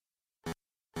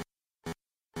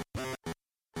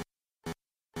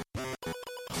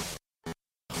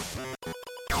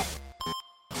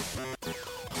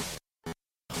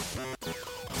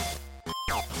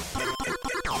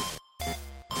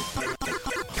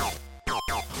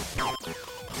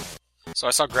So I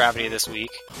saw Gravity this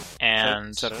week,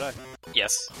 and So did I.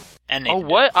 yes, and Oh, Nathan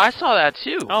did. what? I saw that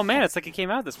too. Oh man, it's like it came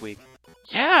out this week.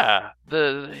 Yeah,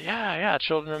 the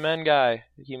Children of Men guy.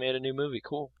 He made a new movie.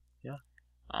 Cool.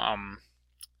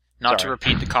 Not to Sorry.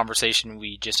 repeat the conversation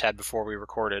we just had before we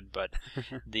recorded, but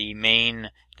the main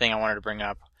thing I wanted to bring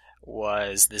up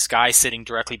was this guy sitting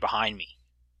directly behind me.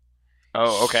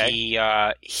 Oh, okay.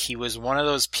 He was one of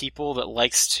those people that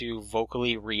likes to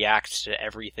vocally react to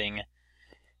everything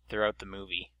throughout the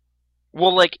movie.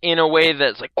 Well, like in a way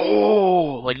that's like,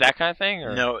 oh, like that kind of thing.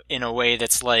 Or? No, in a way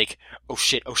that's like, oh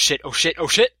shit, oh shit, oh shit, oh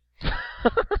shit.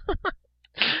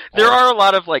 There are a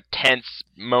lot of like tense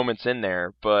moments in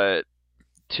there, but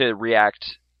to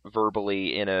react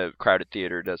verbally in a crowded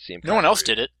theater does seem. No one else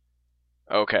did it.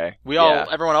 Okay.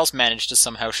 Everyone else managed to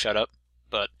somehow shut up,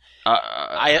 but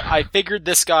I figured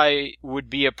this guy would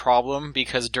be a problem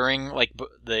because during like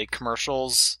the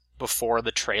commercials before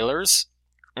the trailers,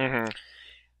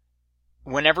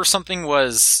 whenever something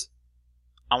was,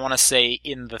 I want to say,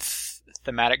 in the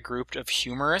thematic group of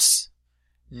humorous,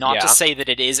 not to say that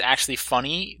it is actually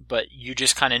funny, but you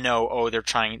just kind of know, oh, they're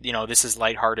trying, this is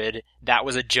lighthearted, that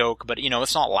was a joke, but,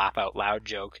 it's not laugh out loud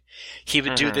joke. He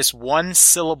would do this one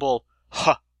syllable,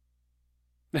 huh.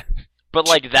 But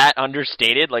like that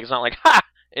understated, like it's not like, ha!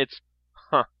 It's,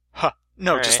 huh. Huh.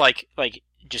 No, All just right.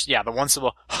 the one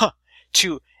syllable, huh.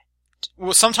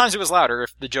 Well, sometimes it was louder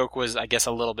if the joke was, I guess,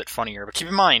 a little bit funnier. But keep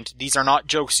in mind, these are not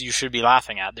jokes you should be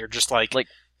laughing at. They're just like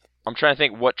I'm trying to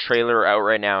think what trailer out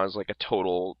right now is like a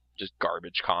total just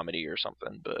garbage comedy or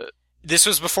something, but this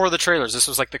was before the trailers. This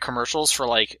was like the commercials for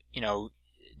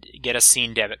get a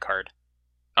scene debit card.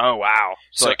 oh wow.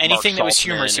 So like anything Mark that was Saltzman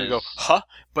humorous, he would go, is- huh?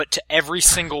 But to every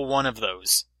single one of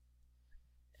those,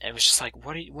 it was just like,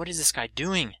 what is this guy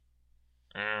doing?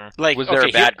 Like, was there okay,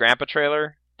 a Bad Grandpa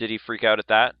trailer? Did he freak out at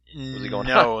that? Was he going,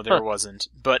 No, there wasn't.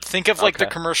 But think of like the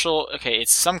Okay. commercial. Okay,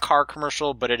 it's some car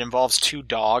commercial, but it involves two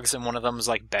dogs, and one of them is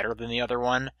like better than the other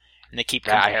one, and they keep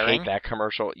I comparing. hate that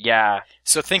commercial. Yeah.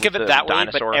 So think With of it the that way,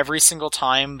 dinosaur. but every single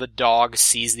time the dog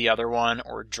sees the other one,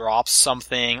 or drops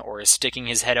something, or is sticking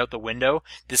his head out the window,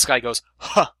 this guy goes,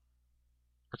 huh.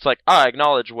 It's like, I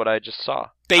acknowledge what I just saw.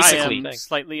 Basically, I am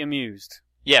slightly amused.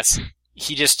 yes.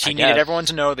 He I needed guess. everyone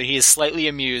to know that he is slightly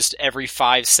amused every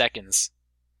 5 seconds.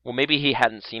 Well, maybe he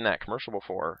hadn't seen that commercial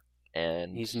before,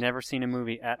 and He's never seen a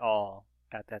movie at all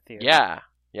at that theater. yeah.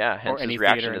 Hence any his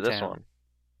reaction theater to in this town. one.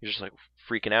 He's just like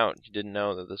freaking out. He didn't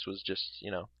know that this was just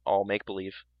all make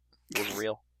believe. It wasn't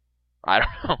real. I don't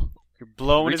know. You're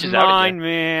blowing his Reaches out at mind,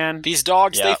 man. These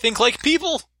dogs, they Yeah. think like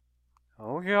people!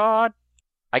 Oh god.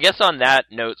 I guess on that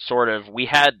note, sort of, we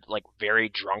had like very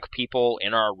drunk people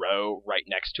in our row right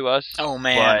next to us. Oh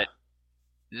man.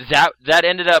 But that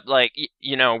ended up like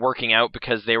working out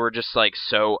because they were just like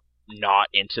so not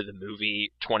into the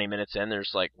movie 20 minutes in. They're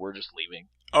just like, we're just leaving.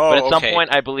 Oh, But at some okay.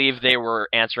 point, I believe they were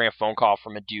answering a phone call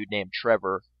from a dude named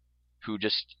Trevor, who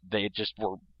they just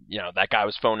were, that guy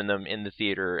was phoning them in the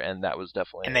theater, and that was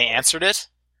definitely. And they answered it?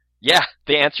 Yeah,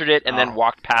 they answered it and Oh. then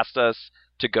walked past us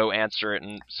to go answer it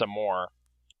and some more,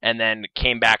 and then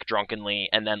came back drunkenly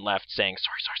and then left saying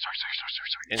sorry.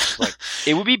 And it's just like,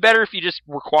 it would be better if you just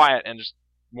were quiet and just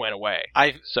went away.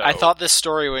 I So thought this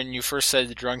story when you first said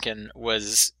the drunken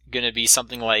was gonna be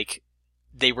something like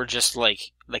they were just like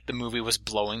the movie was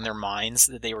blowing their minds,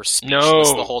 that they were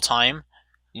speechless No. the whole time.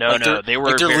 no, they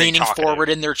were they're very leaning talkative. forward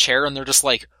in their chair and they're just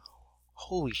like,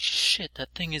 holy shit,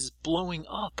 that thing is blowing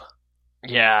up.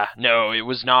 Yeah, no, it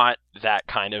was not that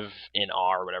kind of in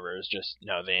awe or whatever. It was just,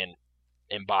 they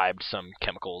imbibed some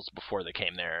chemicals before they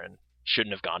came there and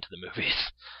shouldn't have gone to the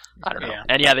movies. I don't know. Yeah.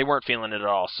 And yeah, they weren't feeling it at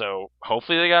all. So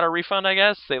hopefully they got a refund, I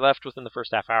guess. They left within the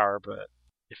first half hour, but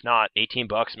if not, $18,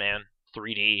 man.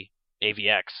 3D,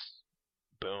 AVX.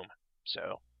 Boom.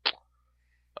 So,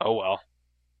 oh well.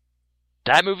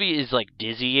 That movie is like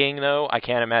dizzying though. I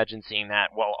can't imagine seeing that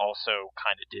while also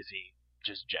kind of dizzy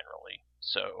just generally.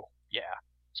 So, yeah,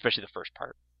 especially the first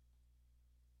part.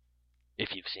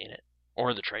 If you've seen it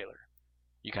or the trailer,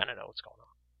 you kind of know what's going on.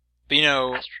 But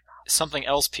Astronaut. something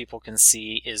else people can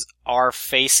see is our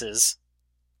faces.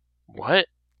 What?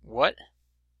 What?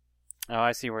 Oh,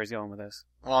 I see where he's going with this.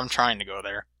 Well, I'm trying to go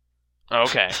there.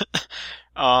 Okay.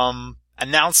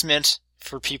 Announcement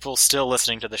for people still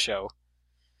listening to the show.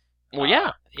 Well,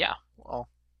 yeah. Yeah. Well,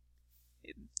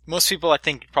 most people, I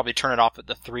think, probably turn it off at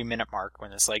the 3-minute mark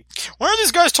when it's like, why aren't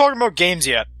these guys talking about games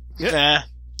yet? Nah.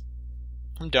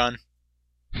 I'm done.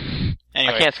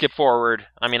 Anyway. I can't skip forward.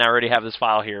 I mean, I already have this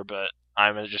file here, but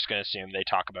I'm just going to assume they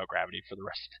talk about Gravity for the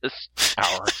rest of this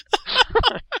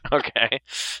hour. Okay.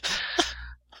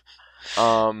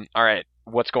 All right.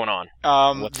 What's going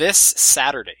on? This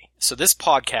Saturday. So this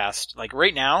podcast, like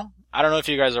right now, I don't know if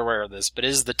you guys are aware of this, but it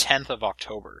is the 10th of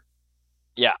October.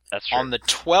 Yeah, that's true. On the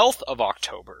 12th of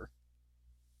October,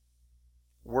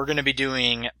 we're going to be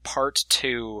doing part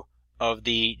 2 of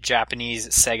the Japanese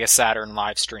Sega Saturn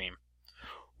live stream.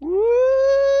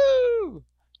 Woo!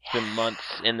 It's been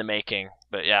months in the making,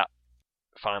 but yeah,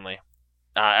 finally.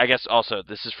 I guess also,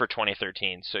 this is for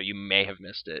 2013, so you may have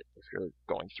missed it if you're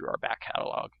going through our back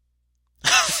catalog.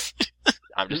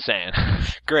 I'm just saying.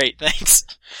 Great, thanks.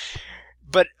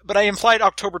 But I implied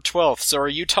October 12th, so are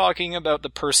you talking about the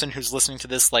person who's listening to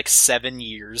this like 7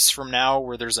 years from now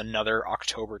where there's another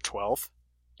October 12th?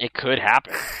 It could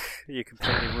happen. You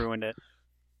completely ruined it.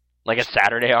 Like a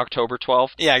Saturday, October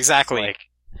 12th? Yeah, exactly. Like,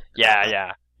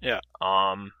 yeah. Yeah.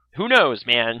 Who knows,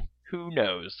 man? Who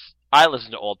knows? I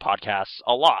listen to old podcasts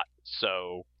a lot,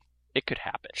 so it could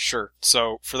happen. Sure.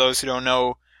 So, for those who don't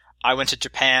know, I went to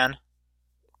Japan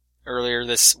earlier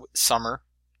this summer.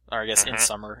 Or I guess in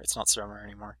summer. It's not summer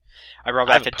anymore. I brought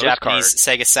back a Japanese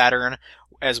Sega Saturn,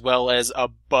 as well as a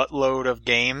buttload of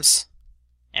games.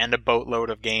 And a boatload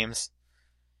of games.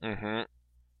 Mm-hmm.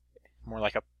 More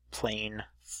like a plane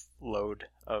load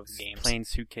of games. Plain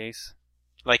suitcase.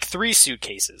 Like 3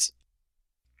 suitcases.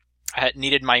 I had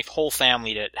needed my whole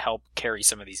family to help carry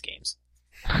some of these games.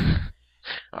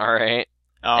 Alright.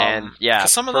 And, yeah.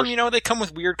 Some of them, they come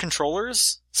with weird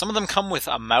controllers. Some of them come with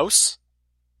a mouse.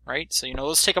 Right? So,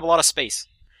 those take up a lot of space.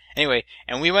 Anyway,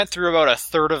 and we went through about a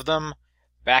third of them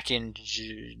back in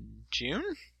June?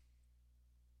 June.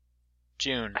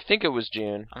 I think it was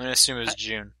June. I'm going to assume it was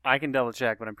June. I can double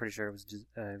check, but I'm pretty sure it was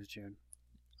June.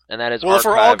 And that is well, if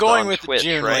we're all going with Twitch,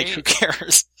 June, right? like, who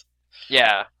cares?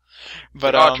 Yeah.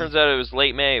 But it turns out it was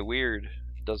late May. Weird.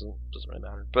 Doesn't really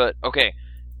matter. But, okay.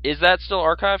 Is that still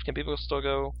archived? Can people still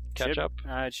go catch up?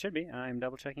 It should be. I'm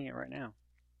double checking it right now.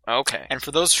 Okay. And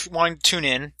for those wanting to tune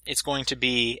in, it's going to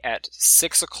be at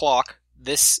 6 o'clock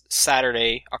this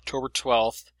Saturday, October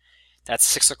 12th. That's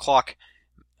 6 o'clock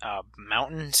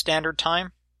Mountain Standard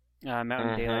Time.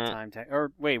 Mountain Daylight Time.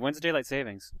 Or, wait, when's daylight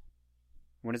savings?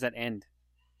 When does that end?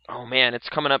 Oh, man, it's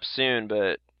coming up soon,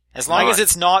 but... As long as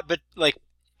it's not, but, like,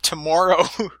 tomorrow,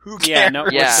 who cares? Yeah, no,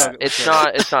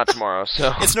 it's not tomorrow,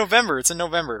 so... It's November. It's in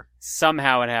November.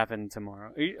 Somehow it happened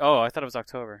tomorrow. Oh, I thought it was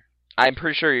October. I'm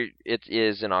pretty sure it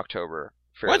is in October.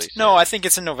 What? Soon. No, I think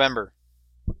it's in November.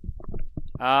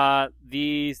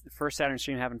 The first Saturn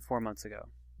stream happened 4 months ago.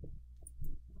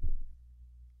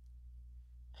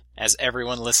 As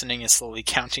everyone listening is slowly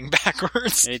counting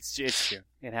backwards. It's June.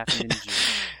 It happened in June.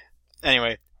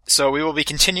 Anyway, so we will be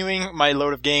continuing my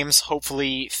load of games,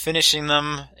 hopefully finishing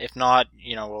them. If not,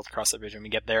 we'll cross that bridge when we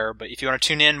get there. But if you want to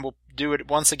tune in, we'll do it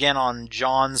once again on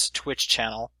John's Twitch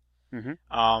channel.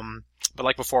 Mm-hmm. But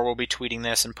like before, we'll be tweeting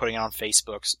this and putting it on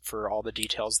Facebook for all the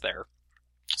details there.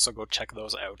 So go check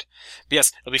those out. But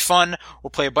yes, it'll be fun.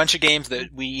 We'll play a bunch of games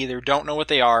that we either don't know what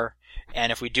they are,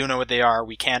 and if we do know what they are,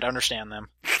 we can't understand them.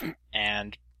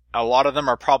 And a lot of them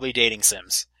are probably dating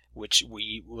sims, which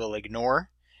we will ignore.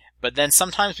 But then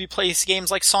sometimes we play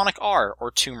games like Sonic R or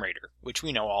Tomb Raider, which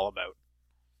we know all about.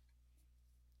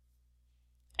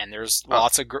 And there's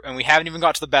lots of... and we haven't even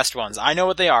got to the best ones. I know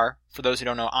what they are, for those who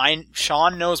don't know.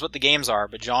 Sean knows what the games are,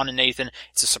 but John and Nathan,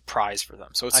 it's a surprise for them.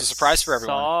 So it's a surprise for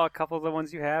everyone. I saw a couple of the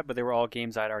ones you had, but they were all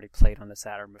games I'd already played on the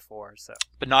Saturn before, so...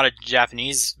 But not a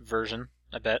Japanese version,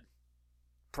 I bet.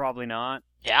 Probably not.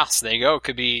 Yeah, so there you go.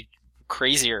 Could be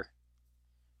crazier.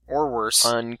 Or worse.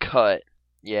 Uncut.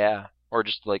 Yeah. Or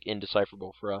just, like,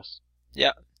 indecipherable for us.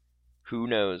 Yeah. Who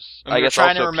knows? And we were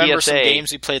trying to remember some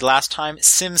games we played last time.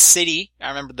 Sim City, I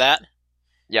remember that.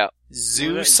 Yeah.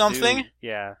 Zoo something?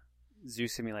 Yeah. Zoo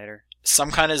Simulator.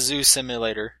 Some kind of zoo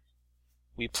simulator.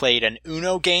 We played an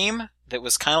Uno game that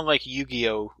was kind of like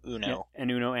Yu-Gi-Oh! Uno. Yeah, an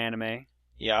Uno anime.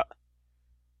 Yeah.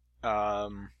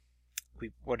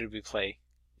 What did we play?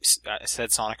 I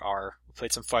said Sonic R. We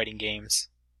played some fighting games.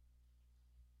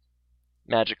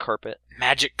 Magic Carpet.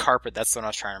 Magic Carpet, that's the one I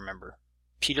was trying to remember.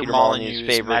 Peter Molyneux's Molyneux's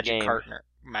favorite Magic game.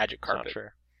 Magic Carpet. Not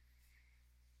sure.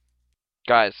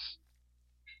 Guys,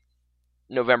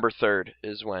 November 3rd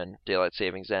is when Daylight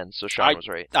Savings ends, so Sean was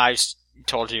right. I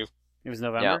told you. It was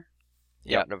November?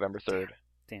 Yeah, November 3rd.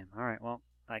 Damn, alright, well,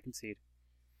 I concede.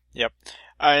 Yep.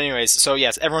 Anyways, so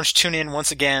yes, everyone should tune in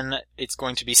once again. It's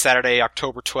going to be Saturday,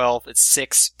 October 12th at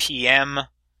 6 p.m.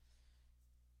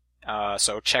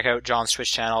 So check out John's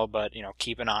Twitch channel, but,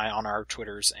 keep an eye on our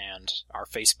Twitters and our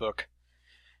Facebook,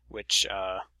 which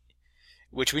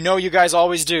we know you guys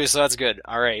always do, so that's good.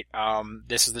 Alright,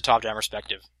 this is the Top Down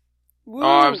Perspective. Woo! Oh,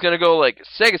 I was gonna go like,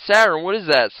 Sega Saturn, what is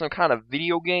that? Some kind of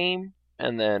video game?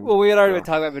 And then... Well, we had already been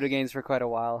talking about video games for quite a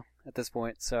while at this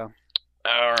point, so...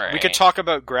 All right. We could talk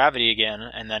about Gravity again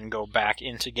and then go back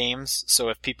into games. So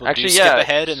if people Actually, do skip yeah,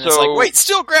 ahead and so- it's like, wait,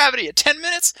 still Gravity at 10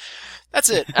 minutes? That's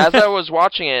it. As I was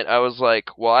watching it, I was like,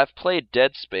 well, I've played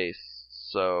Dead Space,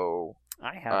 so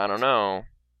I have. I don't know.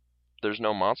 There's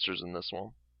no monsters in this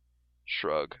one.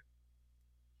 Shrug.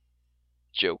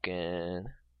 Joking.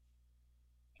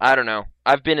 I don't know.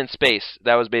 I've been in space.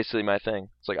 That was basically my thing.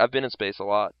 It's like, I've been in space a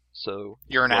lot, so...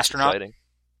 You're an it's astronaut? exciting.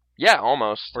 Yeah,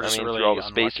 almost. Or just I mean, really through all the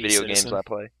space unlucky video citizen? games I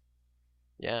play.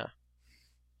 Yeah.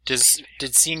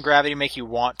 Did seeing Gravity make you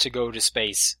want to go to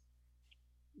space?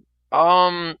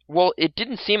 Well, it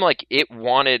didn't seem like it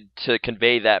wanted to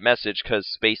convey that message because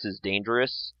space is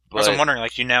dangerous. I was But wondering,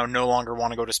 like, you now no longer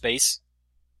want to go to space?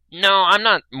 No, I'm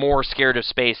not more scared of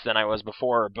space than I was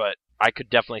before, but I could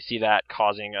definitely see that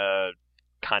causing a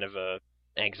kind of a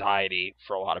anxiety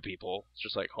for a lot of people. It's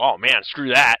just like, oh man,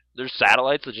 screw that. There's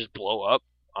satellites that just blow up.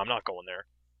 I'm not going there.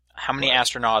 How many Right.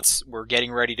 astronauts were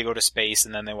getting ready to go to space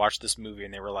and then they watched this movie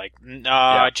and they were like, no,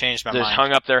 Yeah. I changed my They just mind.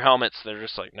 hung up their helmets. They're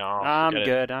just like, no, I'm forget it.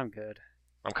 good. I'm good.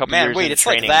 I'm a couple Man, years wait, into it's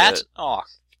like training that? to- Oh,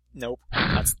 nope.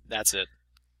 That's it.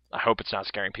 I hope it's not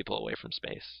scaring people away from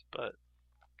space, but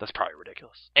that's probably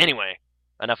ridiculous. Anyway,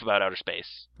 enough about outer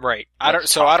space. Right.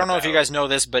 Let's I talk don't know if you about- guys know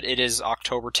this, but it is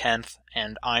October 10th,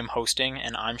 and I'm hosting,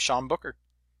 and I'm Sean Booker.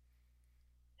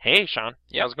 Hey, Sean,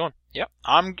 Yep. how's it going? Yep.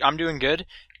 I'm doing good.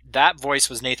 That voice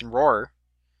was Nathan Rohrer,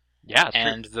 Yeah, it's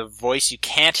and the voice you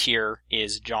can't hear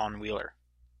is John Wheeler.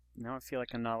 Now I feel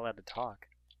like I'm not allowed to talk.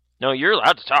 No, you're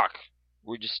allowed to talk.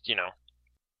 We just,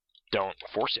 don't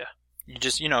force you. You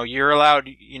just, you're allowed,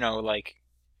 like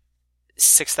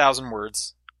 6,000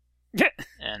 words,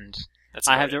 and that's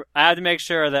I about have it. to. I have to make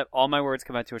sure that all my words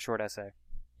come out to a short essay.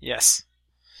 Yes.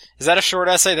 Is that a short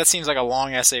essay? That seems like a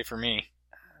long essay for me.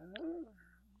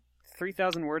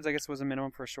 3,000 words, I guess, was a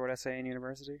minimum for a short essay in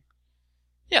university.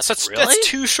 Yeah, so that's Really?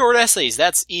 2 short essays.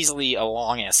 That's easily a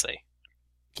long essay.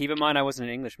 Keep in mind, I wasn't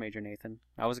an English major, Nathan.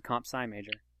 I was a comp sci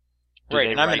major. Do Right,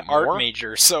 they and I'm an write art more?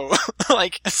 major, so,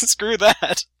 screw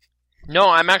that. No,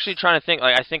 I'm actually trying to think.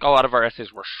 Like, I think a lot of our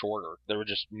essays were shorter. There were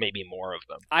just maybe more of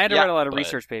them. I had to Yeah, write a lot of but-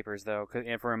 research papers, though,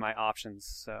 for my options.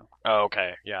 So Oh,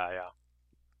 okay. Yeah.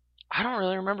 I don't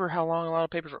really remember how long a lot of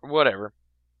papers were. Whatever.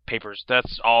 Papers.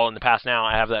 That's all in the past now.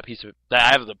 I have that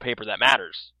I have the paper that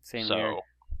matters. same so, here.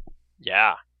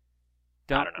 yeah.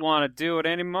 Don't don't know. want to do it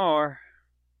anymore.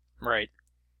 Right.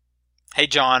 Hey,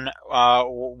 John,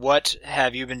 what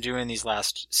have you been doing these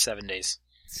last 7 days?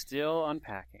 Still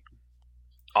unpacking.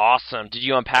 Awesome. Did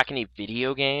you unpack any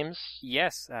video games?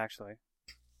 Yes, actually.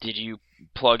 Did you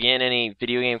plug in any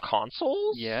video game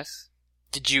consoles? Yes.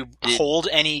 Did you hold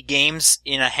any games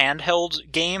in a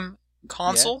handheld game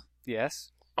console?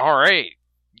 Yes. All right.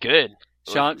 Good.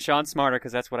 Sean's smarter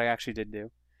because that's what I actually did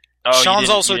do. Oh, you Sean's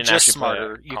didn't- also you didn't just actually play a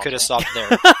smarter. You could have console.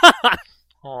 stopped there.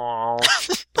 Aw.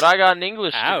 But I got an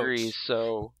English Ouch. degree,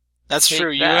 so That's Take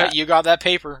true. that. You got that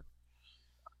paper.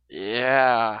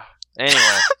 yeah.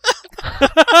 Anyway.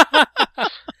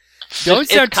 Don't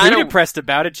It's sound too kinda- depressed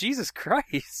about it. Jesus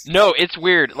Christ. No, it's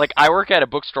weird. Like, I work at a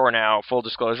bookstore now, full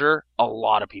disclosure. A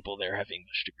lot of people there have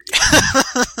English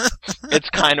degrees. It's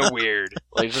kind of weird.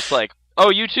 Like, it's just like, oh,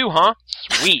 you too, huh?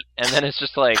 Sweet. And then it's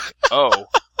just like, oh,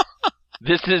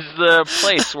 this is the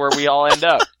place where we all end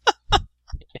up.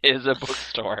 Is a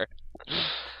bookstore.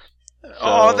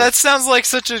 Oh, So- that sounds like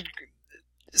such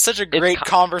a great ki-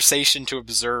 conversation to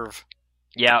observe.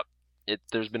 Yeah,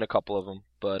 there's been a couple of them,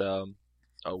 but oh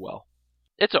well.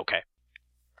 It's okay.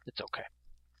 It's okay.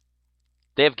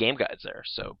 They have game guides there,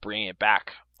 so bringing it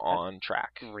back on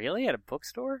track. Really? At a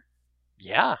bookstore?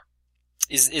 Yeah.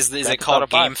 Is Grand it Theft called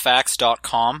Auto 5.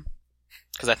 GameFAQs.com?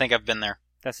 Because I think I've been there.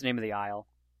 That's the name of the aisle.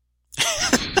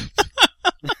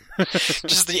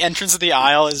 Just the entrance of the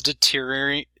aisle is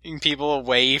deteriorating people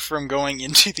away from going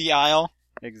into the aisle,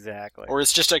 Exactly. or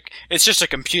it's just a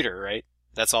computer, right?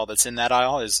 That's all that's in that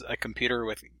aisle is a computer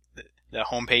with the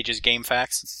homepage is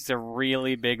GameFAQs It's just a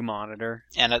really big monitor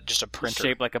and just a printer.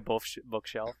 shaped like a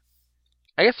bookshelf.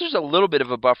 I guess there's a little bit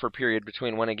of a buffer period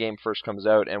between when a game first comes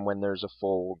out and when there's a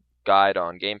full guide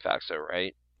on GameFAQs, though,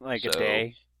 right? Like a So-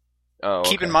 day. Oh,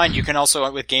 Keep in mind, you can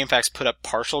also with GameFAQs put up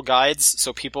partial guides,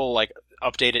 so people like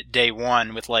update it day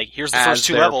one with like, here's the As first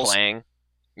 2 they're levels. playing.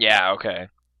 Yeah, okay.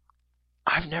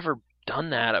 I've never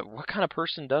done that. What kind of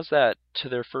person does that to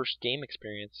their first game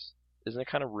experience? Isn't it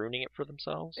kind of ruining it for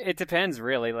themselves? It depends,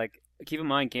 really. Like, keep in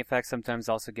mind, GameFAQs sometimes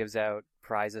also gives out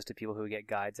prizes to people who get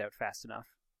guides out fast enough.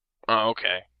 Oh,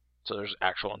 okay. So there's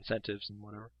actual incentives and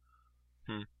whatever.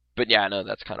 But yeah, no,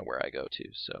 that's kind of where I go to.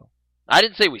 So I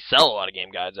didn't say we sell a lot of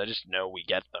game guides. I just know we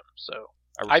get them. So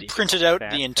I receive them. printed out Fair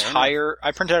the enough. entire.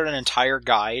 I printed out an entire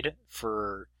guide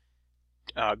for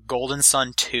Golden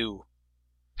Sun 2.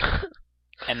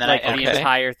 And then like I the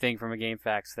entire thing from a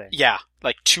GameFAQs thing. Yeah,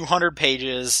 like 200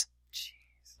 pages.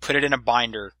 Jeez. Put it in a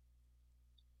binder.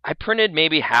 I printed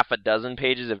maybe half a dozen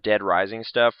pages of Dead Rising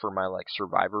stuff for my like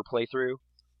Survivor playthrough,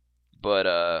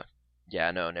 but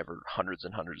yeah, no, never hundreds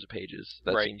and hundreds of pages.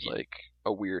 That Right. seems like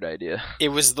a weird idea. It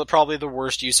was probably the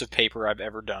worst use of paper I've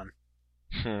ever done.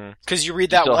 Hmm. Because you read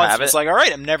You that still once, have and it's it? like, all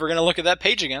right, I'm never going to look at that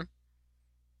page again.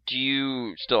 Do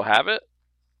you still have it?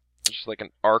 Just like an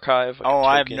archive? Like Oh, a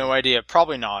I have token? no idea.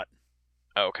 Probably not.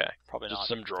 Oh, okay. Probably Just not.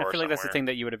 some drawer I feel like that's the somewhere. thing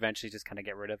that you would eventually just kind of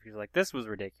get rid of. You're like, this was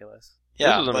ridiculous.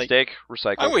 Yeah, This was a like, mistake.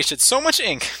 Recycle. I wasted so much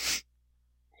ink.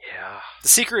 Yeah. The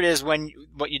secret is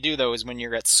what you do though is when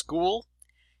you're at school,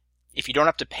 if you don't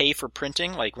have to pay for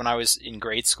printing, like when I was in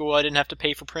grade school, I didn't have to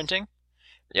pay for printing.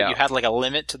 Yeah. You had like a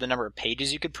limit to the number of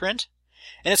pages you could print.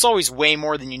 And it's always way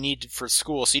more than you need for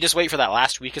school. So you just wait for that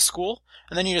last week of school,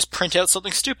 and then you just print out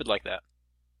something stupid like that.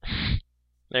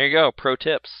 There you go. Pro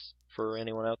tips for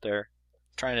anyone out there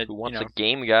Trying to, who wants you know. a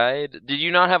game guide. Did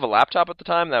you not have a laptop at the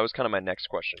time? That was kind of my next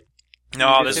question.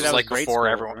 No, You this did say was that like was grade before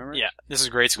school, everyone. remember? Yeah, this is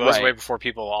grade school. This was Right. way before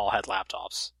people all had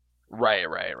laptops. Right.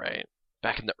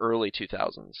 Back in the early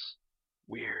 2000s.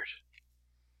 Weird.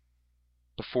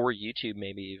 Before YouTube,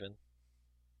 maybe even.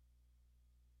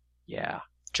 Yeah.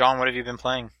 John, what have you been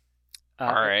playing? All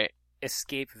right.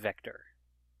 Escape Vector.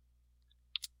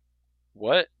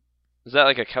 What? Is that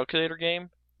like a calculator game?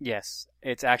 Yes,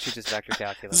 it's actually just vector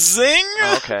calculus. Zing!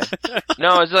 Oh, okay.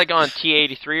 No, is it like on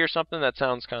T83 or something? That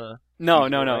sounds kind of... No.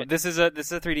 Right. This is a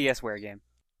 3DSware game.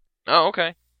 Oh,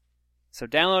 okay. So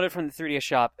download it from the 3DS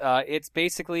shop. It's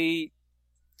basically,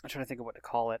 I'm trying to think of what to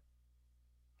call it.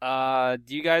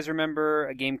 Do you guys remember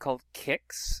a game called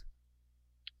Kix?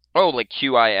 Oh, like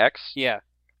QIX? Yeah.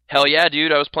 Hell yeah,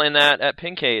 dude. I was playing that at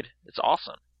Pincade. It's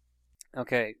awesome.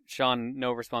 Okay, Sean,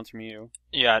 no response from you.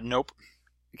 Yeah, nope.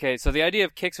 Okay, so the idea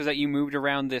of Kix was that you moved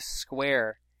around this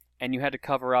square, and you had to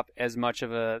cover up as much of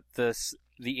the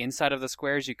inside of the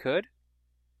square as you could.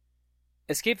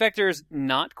 Escape Vector is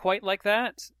not quite like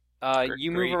that.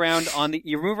 You move Great. around on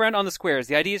the squares.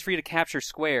 The idea is for you to capture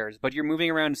squares, but you're moving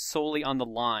around solely on the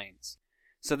lines.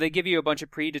 So they give you a bunch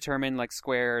of predetermined like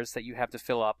squares that you have to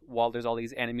fill up while there's all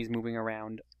these enemies moving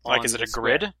around. Like, on is it the a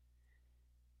grid?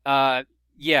 square.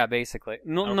 Yeah, basically.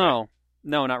 Okay.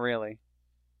 No, not really.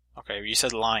 Okay, you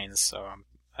said lines, so I'm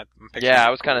picturing Yeah, I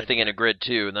a was kind of grid. thinking a grid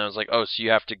too, and then I was like, oh, so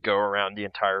you have to go around the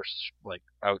entire like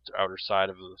outer side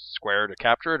of the square to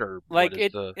capture it, or Like what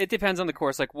is it depends on the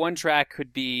course. Like one track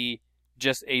could be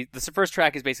just the first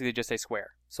track is basically just a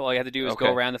square. So all you have to do is go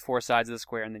Okay. around the four sides of the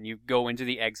square, and then you go into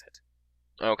the exit.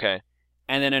 Okay.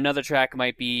 And then another track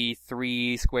might be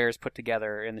 3 squares put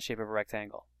together in the shape of a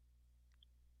rectangle.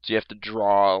 So you have to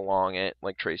draw along it,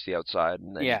 like trace the outside,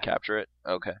 and then Yeah. you capture it.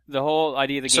 Okay. The whole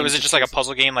idea of the game. So is it just like a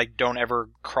puzzle game, like don't ever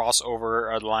cross over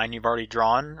a line you've already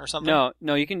drawn or something?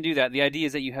 No, you can do that. The idea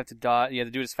is that you have to dodge. You have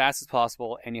to do it as fast as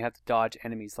possible, and you have to dodge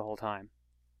enemies the whole time.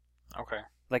 Okay.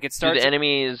 Like it Do starts. the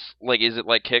enemies like? Is it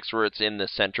like Kicks where it's in the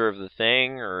center of the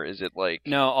thing, or is it like?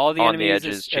 No, all the on the enemies,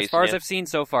 edges as chasing far as you? I've seen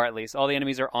so far, at least, all the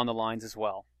enemies are on the lines as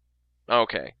well.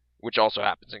 Okay. Which also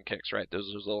happens in Kicks, right? Those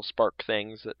little spark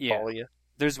things that Yeah. follow you.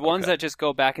 There's ones Okay. that just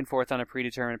go back and forth on a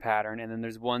predetermined pattern, and then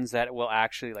there's ones that will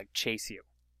actually like chase you.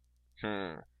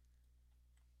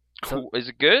 Cool. Is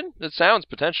it good? It sounds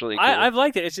potentially cool. I've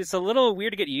liked it. It's just a little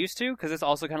weird to get used to because it's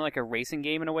also kind of like a racing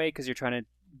game in a way because you're trying to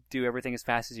do everything as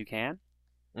fast as you can.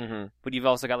 Mm-hmm. But you've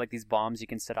also got like these bombs you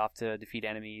can set off to defeat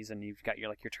enemies, and you've got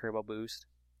your turbo boost.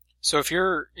 So if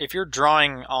you're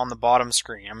drawing on the bottom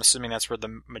screen, I'm assuming that's where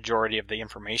the majority of the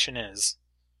information is.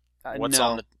 What's no.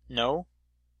 on the no?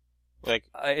 Like,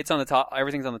 It's on the top.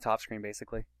 Everything's on the top screen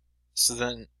basically. so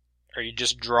then are you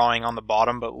just drawing on the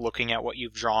bottom but looking at what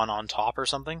you've drawn on top or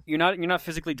something? You're not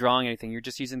physically drawing anything. You're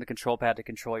just using the control pad to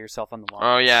control yourself on the line.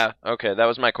 Oh yeah. Okay, that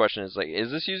was my question. Is like,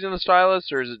 is this using the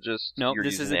stylus or is it just? No, you're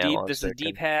this is using a the analog this is a stick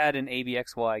and- D-pad and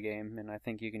ABXY game, and I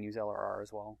think you can use LRR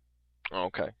as well.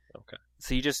 Okay.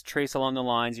 So you just trace along the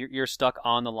lines. You're stuck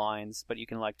on the lines, but you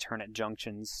can like turn at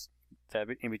junctions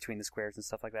in between the squares and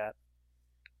stuff like that.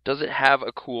 Does it have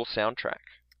a cool soundtrack?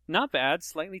 Not bad,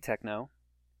 slightly techno.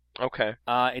 Okay.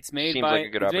 It's made Seems by like a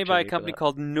good it's made by a opportunity for company that.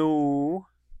 called No.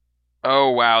 Oh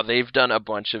wow, they've done a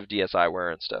bunch of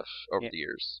DSiWare and stuff over Yeah. the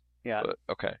years. Yeah, But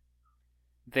okay.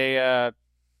 they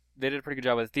did a pretty good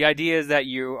job with it. The idea is that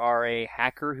you are a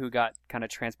hacker who got kind of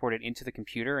transported into the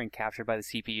computer and captured by the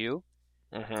CPU.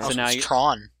 Mm-hmm. So now it's you-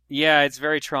 Tron. Yeah, it's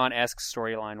very Tron-esque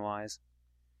storyline wise.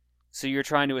 So you're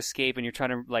trying to escape, and you're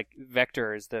trying to like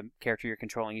Vector is the character you're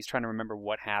controlling. He's trying to remember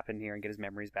what happened here and get his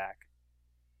memories back.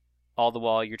 all the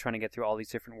while you're trying to get through all these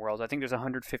different worlds. I think there's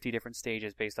 150 different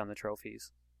stages based on the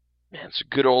trophies. Man, it's a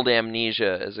good old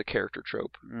Amnesia as a character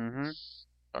trope. Mm-hmm.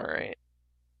 All right.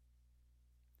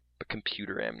 But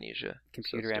computer amnesia.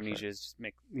 Computer amnesia is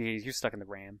just you're stuck in the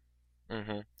RAM.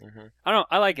 Mm-hmm. Mm-hmm. I don't know.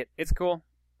 I like it. It's cool.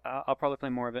 I'll probably play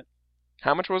more of it.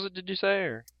 How much was it, did you say?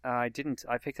 Or? I didn't.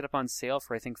 I picked it up on sale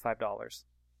for, I think, $5.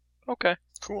 Okay.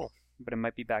 Cool. But it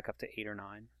might be back up to 8 or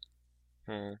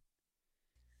 9.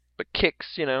 But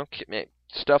Kicks,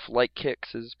 stuff like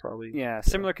Kicks is probably... Yeah,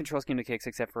 similar control scheme to Kicks,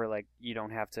 except for, you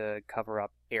don't have to cover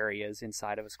up areas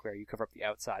inside of a square. You cover up the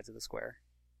outsides of the square.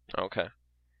 Okay.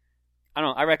 I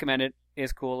don't know. I recommend it.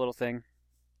 It's a cool little thing.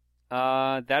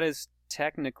 That is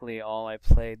technically all I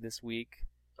played this week.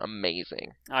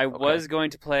 Amazing. I was going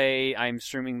to play... I'm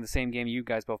streaming the same game you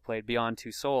guys both played, Beyond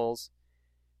Two Souls.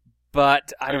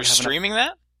 But I don't have streaming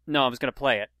that? No, I was going to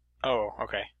play it. Oh,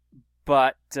 okay.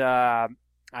 But I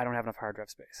don't have enough hard drive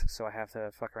space, so I have to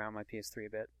fuck around with my PS3 a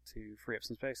bit to free up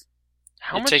some space.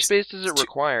 How much space does it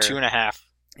require? 2.5.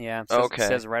 Yeah, it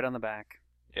says right on the back.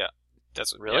 Yeah.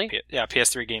 That's really? Yeah,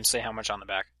 PS3 games say how much on the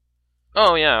back.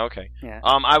 Oh, yeah, okay. Yeah.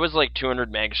 I was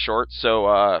 200 megs short,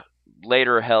 so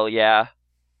later, hell yeah.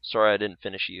 Sorry I didn't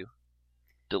finish you.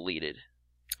 Deleted.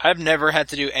 I've never had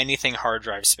to do anything hard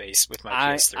drive space with my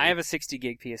PS3. I have a 60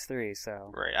 gig PS3,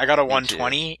 so... Right. I got a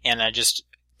 120, and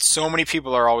so many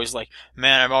people are always like,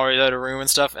 man, I'm already out of room and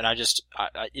stuff, and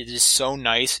it is so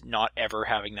nice not ever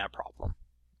having that problem.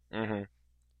 Mm-hmm.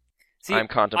 See, I'm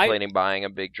contemplating buying a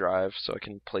big drive so I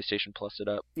can PlayStation Plus it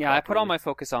up. Yeah, I put all my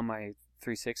focus on my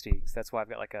 360, so that's why I've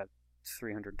got a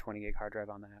 320 gig hard drive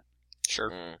on that.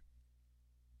 Sure.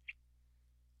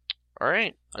 All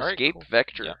right. Escape cool.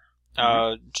 Vector.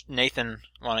 Yeah. Nathan,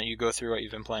 why don't you go through what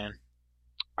you've been playing?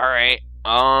 All right.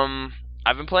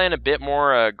 I've been playing a bit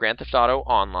more Grand Theft Auto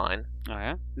Online. Oh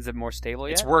yeah? Is it more stable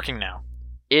yet? It's working now.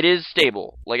 It is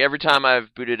stable. Every time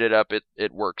I've booted it up,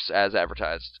 it works as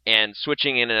advertised. And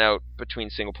switching in and out between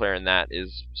single player and that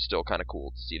is still kind of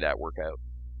cool to see that work out.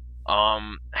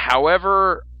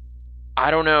 However,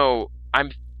 I don't know.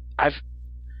 I'm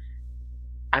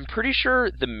pretty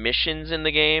sure the missions in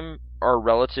the game are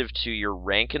relative to your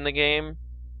rank in the game,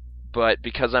 but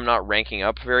because I'm not ranking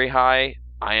up very high,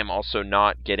 I am also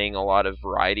not getting a lot of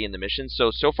variety in the missions.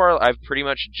 So far, I've pretty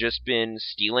much just been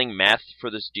stealing meth for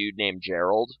this dude named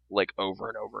Gerald, over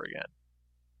and over again.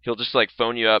 He'll just,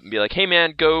 phone you up and be like, hey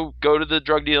man, go to the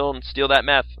drug deal and steal that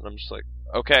meth. And I'm just like,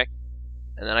 okay.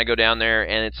 And then I go down there,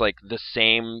 and it's, the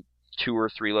same 2 or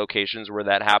 3 locations where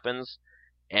that happens,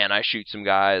 and I shoot some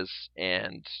guys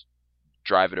and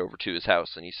drive it over to his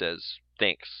house, and he says,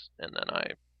 thanks, and then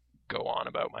I go on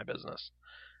about my business.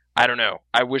 I don't know.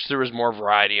 I wish there was more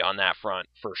variety on that front,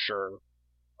 for sure.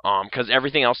 Because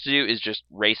everything else to do is just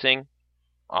racing.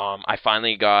 I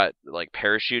finally got,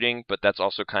 parachuting, but that's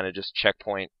also kind of just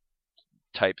checkpoint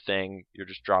type thing. You're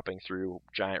just dropping through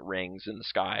giant rings in the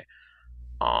sky.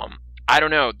 I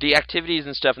don't know. The activities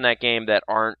and stuff in that game that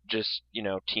aren't just,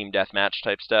 team deathmatch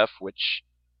type stuff, which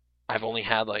I've only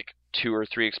had, 2 or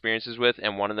 3 experiences with,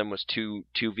 and one of them was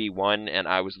 2v1, and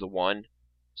I was the 1.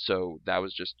 So that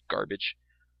was just garbage.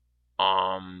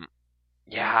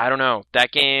 Yeah, I don't know.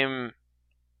 That game,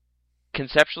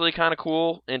 conceptually kind of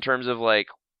cool in terms of,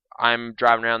 I'm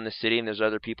driving around the city and there's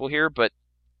other people here, but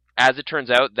as it turns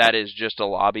out, that is just a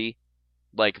lobby.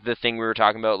 The thing we were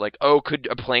talking about, could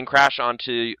a plane crash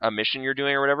onto a mission you're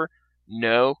doing or whatever?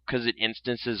 No, because it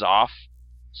instances off.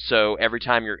 So every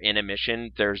time you're in a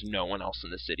mission, there's no one else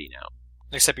in the city now.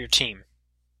 Except your team.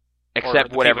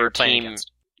 Except whatever team...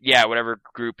 Against. Yeah, whatever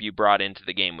group you brought into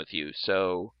the game with you.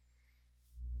 So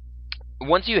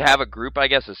once you have a group, I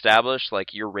guess, established,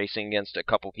 you're racing against a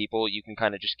couple people, you can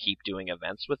kind of just keep doing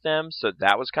events with them. So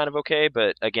that was kind of okay,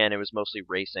 but again, it was mostly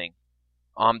racing.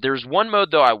 There's one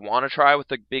mode, though, I want to try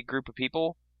with a big group of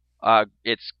people.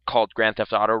 It's called Grand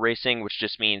Theft Auto Racing, which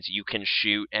just means you can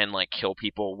shoot and, kill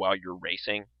people while you're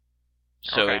racing.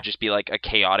 So it'd just be, a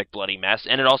chaotic, bloody mess.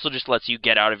 And it also just lets you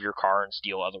get out of your car and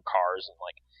steal other cars. And,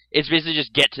 it's basically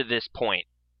just get to this point,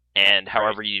 and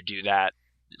however you do that,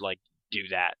 do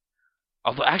that.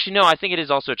 Although, actually, no, I think it is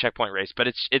also a checkpoint race, but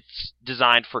it's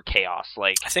designed for chaos.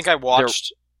 I think I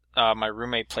watched my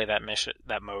roommate play that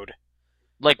mode.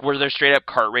 Where they're straight up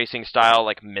kart racing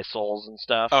style, missiles and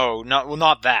stuff. Oh,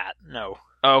 not that. No.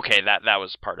 Oh, okay, that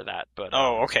was part of that, but.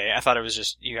 Oh, okay. I thought it was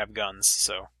just you have guns,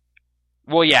 so.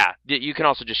 Well, yeah, you can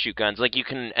also just shoot guns. You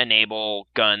can enable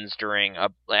guns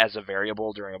as a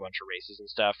variable during a bunch of races and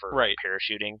stuff, or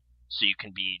parachuting, so you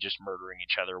can be just murdering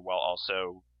each other while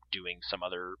also doing some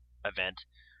other event.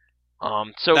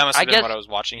 So that must have been what I was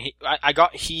watching.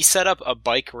 He set up a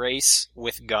bike race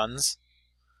with guns.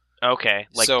 Okay,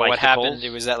 like so what bicycles? happened,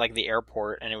 it was at like the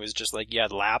airport, and it was just like, you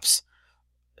had laps.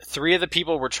 3 of the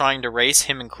people were trying to race,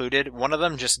 him included. One of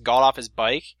them just got off his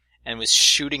bike and was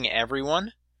shooting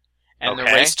everyone. And the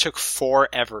Okay. race took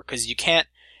forever, because you can't,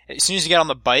 as soon as you get on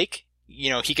the bike,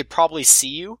 he could probably see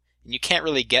you, and you can't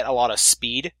really get a lot of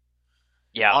speed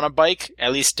Yeah. on a bike,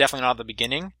 at least definitely not at the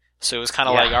beginning. So it was kind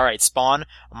of Yeah. like, alright, Spawn,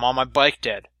 I'm on my bike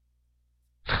dead.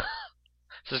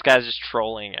 So this guy's just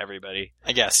trolling everybody.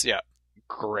 I guess, yeah.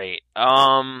 Great.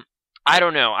 I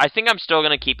don't know. I think I'm still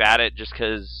gonna keep at it just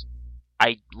because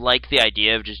I like the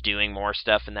idea of just doing more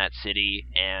stuff in that city,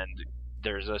 and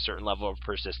there's a certain level of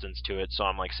persistence to it. So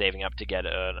I'm like saving up to get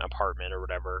an apartment or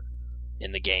whatever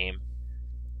in the game.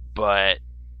 But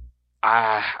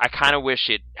I kind of wish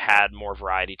it had more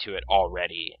variety to it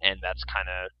already, and that's kind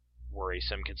of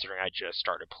worrisome considering I just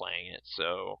started playing it.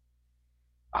 So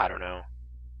I don't know.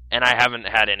 And I haven't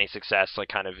had any success, like,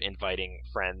 kind of inviting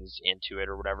friends into it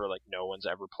or whatever. Like, no one's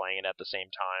ever playing it at the same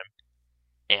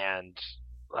time. And,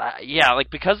 yeah, like,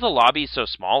 because the lobby is so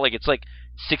small, like, it's like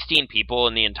 16 people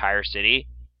in the entire city,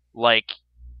 like,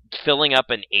 filling up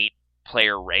an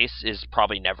 8-player race is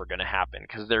probably never going to happen,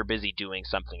 because they're busy doing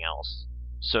something else.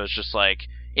 So it's just like,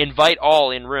 invite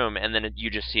all in room, and then you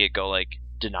just see it go, like,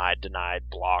 denied,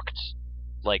 blocked.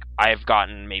 Like, I've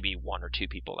gotten maybe 1 or 2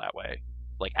 people that way.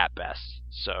 Like, at best.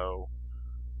 So,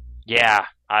 yeah,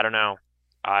 I don't know.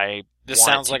 This want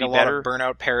it sounds to like be a lot better. of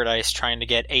Burnout Paradise trying to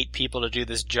get 8 people to do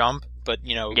this jump, but,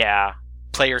 Yeah,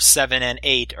 players 7 and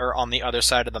 8 are on the other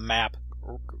side of the map,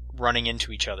 running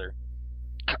into each other.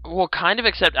 well, kind of,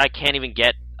 except I can't even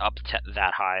get up to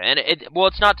that high. And,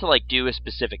 it's not to, like, do a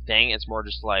specific thing. It's more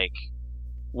just like,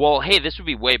 well, hey, this would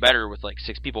be way better with, like,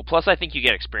 6 people. Plus, I think you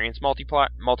get experience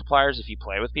multipliers if you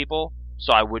play with people.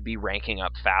 So I would be ranking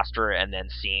up faster and then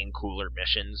seeing cooler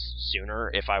missions sooner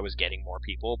if I was getting more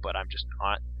people, but I'm just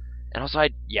not. And also,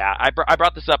 I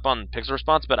brought this up on Pixel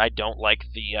Response, but I don't like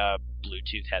the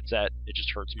Bluetooth headset. It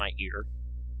just hurts my ear.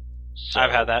 So I've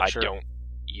had that, I sure. don't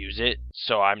use it,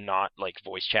 so I'm not, like,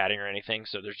 voice chatting or anything,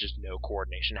 so there's just no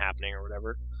coordination happening or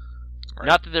whatever. Right.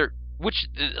 Not that there... Which,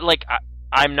 like,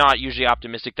 I'm not usually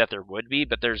optimistic that there would be,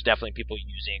 but there's definitely people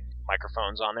using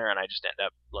microphones on there, and I just end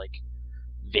up, like,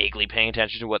 vaguely paying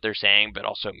attention to what they're saying, but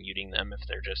also muting them if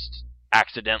they're just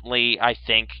accidentally, I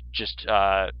think, just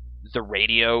the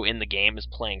radio in the game is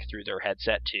playing through their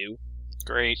headset too.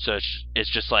 Great. So it's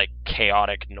just like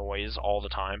chaotic noise all the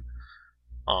time.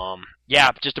 Yeah,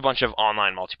 just a bunch of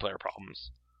online multiplayer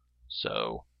problems.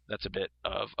 So that's a bit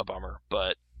of a bummer,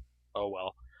 but oh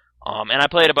well. And I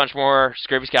played a bunch more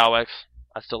Scrappy Scalawags.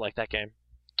 I still like that game.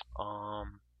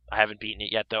 I haven't beaten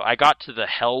it yet, though. I got to the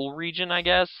Hell region, I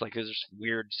guess. Like, there's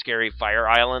weird, scary fire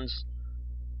islands.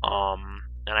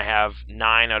 And I have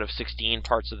 9 out of 16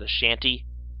 parts of the shanty.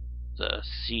 The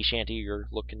sea shanty you're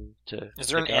looking to... Is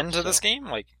there an pick up, end to this game?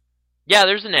 Like, yeah,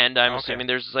 there's an end. I'm Okay. assuming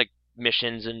there's, like,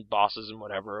 missions and bosses and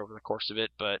whatever over the course of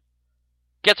it, but it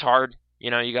gets hard.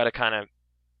 You gotta kind of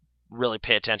really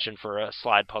pay attention for a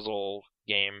slide puzzle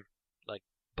game.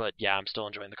 But yeah, I'm still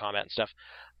enjoying the combat and stuff.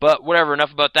 But whatever,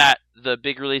 enough about that. The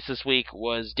big release this week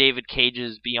was David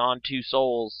Cage's Beyond Two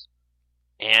Souls.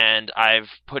 And I've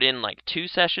put in like 2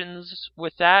 sessions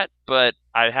with that, but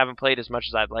I haven't played as much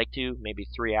as I'd like to, maybe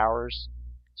 3 hours.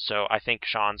 So I think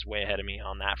Sean's way ahead of me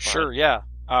on that front. sure, yeah.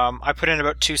 I put in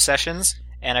about 2 sessions,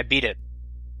 and I beat it.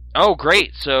 Oh,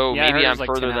 great. So Yeah, I heard maybe it I'm was like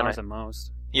further 10 than hours at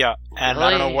most. Yeah, and I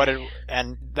don't know Really? what it...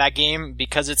 And that game,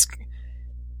 because it's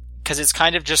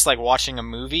kind of just like watching a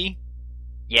movie,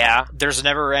 Yeah. there's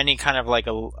never any kind of like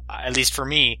at least for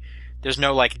me, there's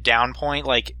no like down point,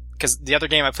 like, because the other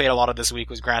game I played a lot of this week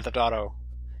was Grand Theft Auto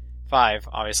 5,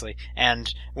 obviously,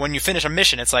 and when you finish a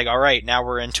mission, it's like, alright, now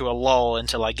we're into a lull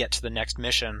until I get to the next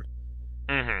mission.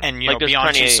 Mm-hmm. And, Like, there's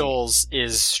Beyond Two plenty- Souls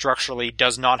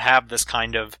does not have this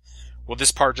kind of, well,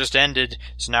 this part just ended,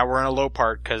 so now we're in a low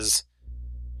part, because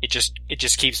it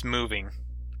just keeps moving.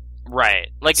 Right.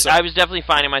 Like, So- I was definitely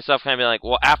finding myself kind of being like,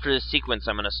 well, after this sequence,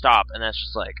 I'm going to stop. And that's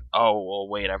just like, oh, well,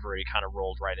 wait, I've already kind of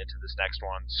rolled right into this next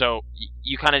one. So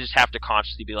you kind of just have to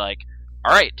consciously be like,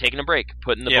 all right, taking a break,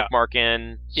 putting the Yeah. bookmark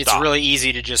in, It's stop. really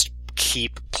easy to just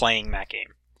keep playing that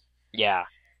game. Yeah.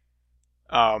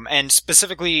 And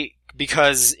specifically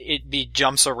because it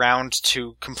jumps around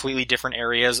to completely different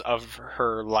areas of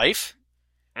her life.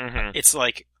 Mm-hmm. It's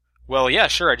like, well, yeah,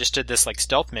 sure, I just did this like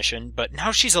stealth mission, but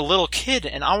now she's a little kid,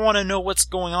 and I want to know what's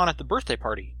going on at the birthday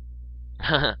party.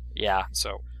 Yeah.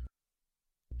 So,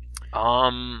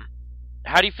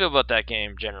 How do you feel about that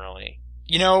game generally?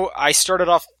 I started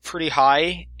off pretty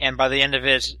high, and by the end of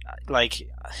it, like,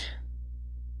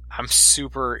 I'm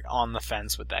super on the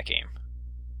fence with that game.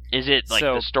 Is it like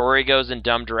the story goes in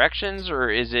dumb directions, or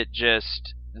is it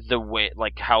just the way,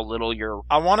 like how little you're?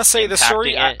 I want to say the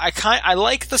story. It? I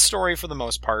like the story for the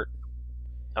most part.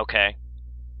 Okay.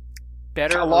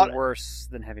 Better or worse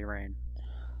than Heavy Rain?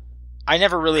 I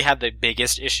never really had the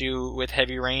biggest issue with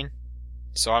Heavy Rain,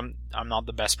 so I'm not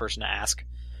the best person to ask.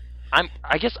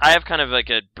 I guess I have kind of like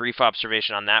a brief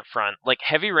observation on that front. Like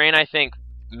Heavy Rain, I think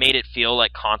made it feel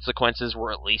like consequences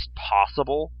were at least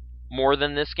possible more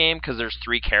than this game, because there's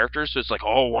 3 characters, so it's like,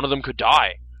 oh, one of them could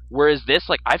die. Whereas this,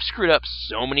 like, I've screwed up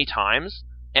so many times,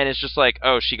 and it's just like,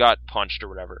 oh, she got punched or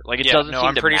whatever. Like, it doesn't seem to matter.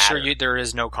 I'm pretty sure there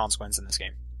is no consequence in this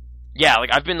game. Yeah, like,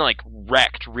 I've been, like,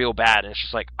 wrecked real bad, and it's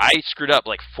just like, I screwed up,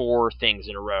 like, 4 things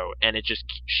in a row, and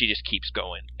she just keeps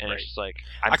going. And It's just like,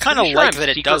 I kind of like that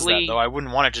it does that, though. I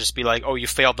wouldn't want to just be like, oh, you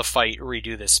failed the fight,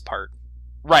 redo this part.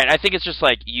 Right, I think it's just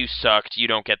like, you sucked, you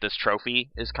don't get this trophy,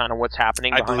 is kind of what's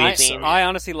happening behind the scenes. I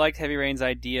honestly liked Heavy Rain's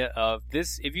idea of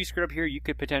this, if you screwed up here, you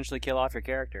could potentially kill off your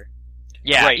character.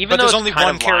 Yeah, right, even but though there's only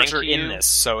one character in this,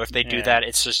 so if they do that,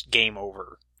 it's just game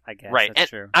over. I guess, right. That's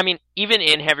true. I mean, even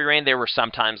in Heavy Rain, they were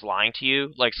sometimes lying to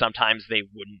you, like sometimes they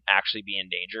wouldn't actually be in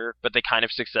danger, but they kind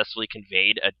of successfully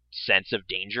conveyed a sense of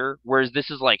danger, whereas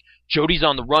this is like, Jodie's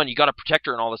on the run, you gotta protect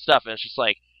her and all this stuff, and it's just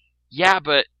like, yeah,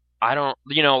 but I don't,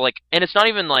 like, and it's not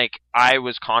even like I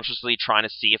was consciously trying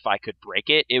to see if I could break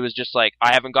it. It was just like,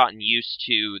 I haven't gotten used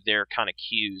to their kind of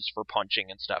cues for punching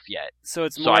and stuff yet. So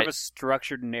it's more of a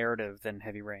structured narrative than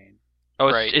Heavy Rain. Oh,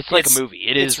 right. It's like a movie.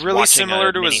 It's really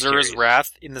similar to Azura's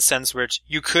Wrath in the sense which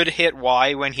you could hit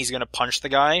Y when he's going to punch the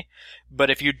guy,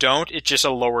 but if you don't, it's just a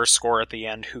lower score at the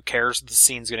end. Who cares? The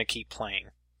scene's going to keep playing.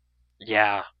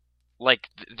 Yeah. Like,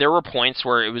 there were points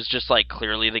where it was just like,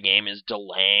 clearly the game is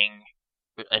delaying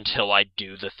until I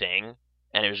do the thing,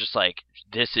 and it was just like,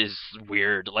 this is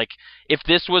weird. Like, if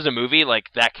this was a movie,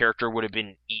 like, that character would have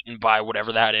been eaten by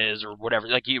whatever that is, or whatever,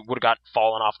 like, you would have got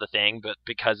fallen off the thing, but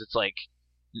because it's like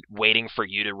waiting for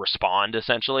you to respond,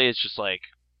 essentially, it's just like,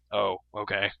 oh,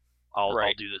 okay, I'll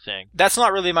do the thing. That's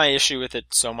not really my issue with it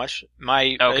so much.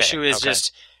 My issue is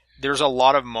just, there's a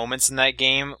lot of moments in that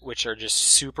game which are just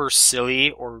super silly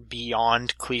or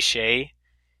beyond cliche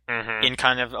in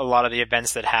kind of a lot of the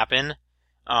events that happen.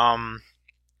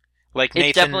 Like Nathan,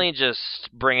 it's definitely just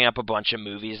bringing up a bunch of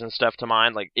movies and stuff to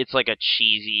mind. Like, it's like a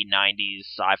cheesy 90s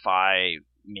sci-fi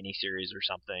miniseries or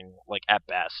something, like, at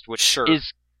best, which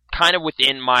is kind of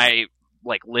within my,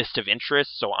 like, list of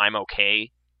interests, so I'm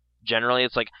okay. Generally,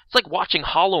 it's like watching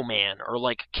Hollow Man or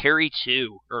like Carrie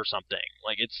 2 or something.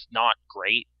 Like, it's not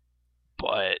great,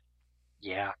 but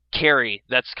yeah, Carrie,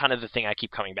 that's kind of the thing I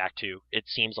keep coming back to. It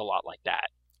seems a lot like that.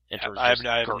 I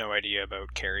have no idea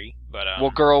about Carrie, but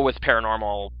girl with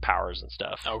paranormal powers and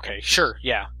stuff. Okay, sure,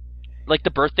 yeah. Like, the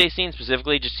birthday scene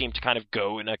specifically just seemed to kind of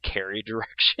go in a Carrie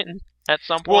direction at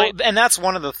some point. Well, and that's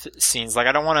one of the scenes. Like,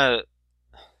 I don't want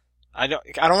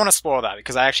to spoil that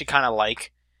because I actually kind of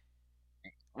like.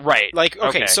 Right. Like,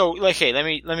 okay, so let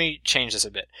me change this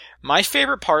a bit. My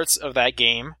favorite parts of that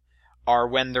game are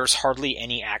when there's hardly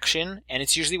any action, and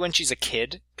it's usually when she's a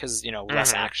kid because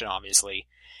less action, obviously.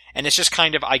 And it's just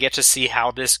kind of, I get to see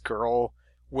how this girl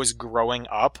was growing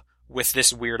up with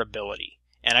this weird ability.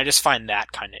 And I just find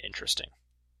that kind of interesting.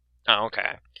 Oh,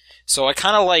 okay. So I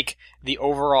kind of like the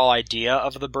overall idea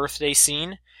of the birthday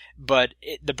scene, but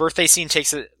the birthday scene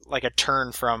takes a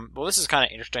turn from, well, this is kind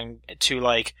of interesting, to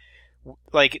like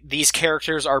these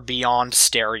characters are beyond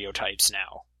stereotypes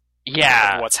now.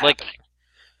 Yeah. What's happening.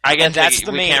 I guess and that's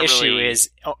the main issue is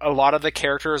a lot of the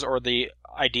characters or the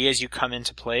ideas you come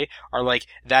into play are like,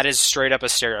 that is straight up a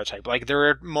stereotype. Like, there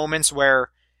are moments where,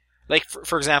 like,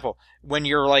 for example, when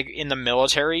you're like in the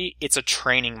military, it's a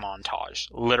training montage,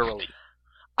 literally.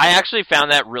 I actually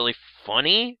found that really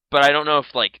funny, but I don't know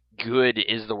if like good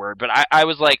is the word, but I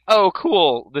was like, oh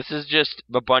cool, this is just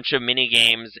a bunch of mini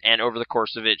games, and over the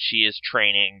course of it she is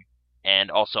training,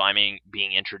 and also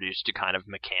being introduced to kind of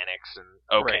mechanics, and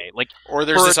like, or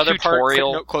there's this other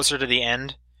part closer to the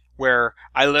end where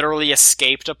I literally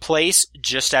escaped a place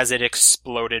just as it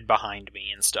exploded behind me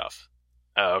and stuff.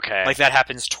 Oh, okay. Like, that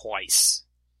happens twice.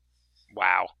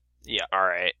 Wow. Yeah.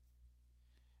 Alright.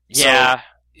 Yeah. So,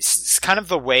 it's kind of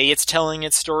the way it's telling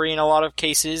its story in a lot of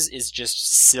cases is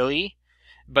just silly.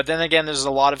 But then again, there's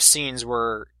a lot of scenes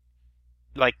where,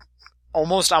 like, I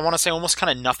want to say almost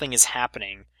kind of nothing is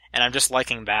happening, and I'm just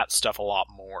liking that stuff a lot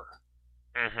more.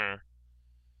 Mm-hmm.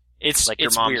 It's like your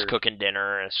mom's weird. Cooking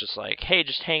dinner, and it's just like, hey,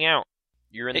 just hang out.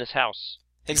 You're in this house.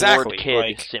 Exactly. Lord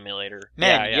Kid Simulator.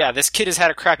 Man, yeah, this kid has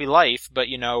had a crappy life, but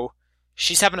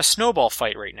she's having a snowball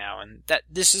fight right now, and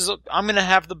I'm gonna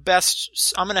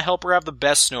help her have the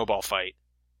best snowball fight.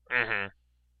 Mm-hmm.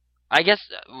 I guess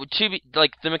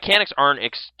the mechanics aren't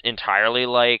entirely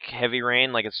like Heavy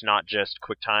Rain. Like it's not just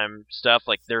QuickTime stuff.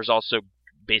 Like there's also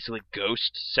basically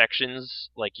ghost sections.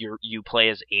 Like you play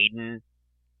as Aiden,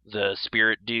 the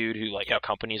spirit dude who like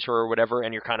accompanies her or whatever,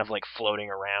 and you're kind of like floating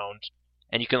around,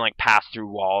 and you can like pass through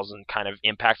walls and kind of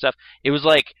impact stuff. It was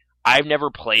like I've never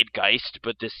played Geist,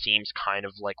 but this seems kind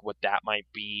of like what that might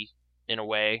be in a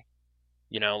way.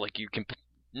 You know, like you can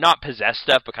not possess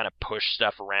stuff, but kind of push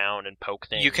stuff around and poke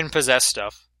things. You can possess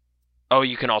stuff. Oh,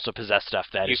 you can also possess stuff.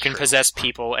 You can possess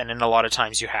people, and in a lot of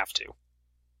times you have to.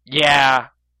 Yeah,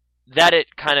 that it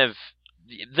kind of.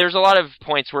 There's a lot of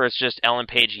points where it's just Ellen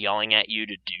Page yelling at you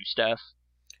to do stuff.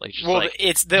 Like, just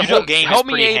it's the whole game is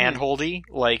pretty handholdy.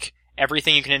 Like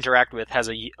everything you can interact with has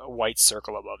a white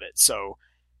circle above it. So.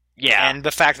 Yeah. And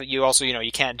the fact that you also,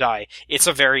 you can't die. It's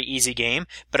a very easy game,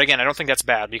 but again, I don't think that's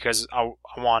bad because I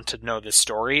want to know this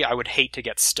story. I would hate to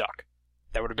get stuck.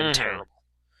 That would have been terrible.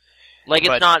 Like,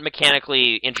 it's not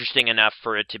mechanically interesting enough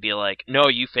for it to be like, no,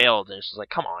 you failed. And it's just like,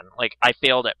 come on. Like, I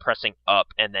failed at pressing up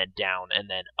and then down and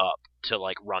then up to,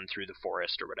 like, run through the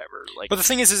forest or whatever. Like, but the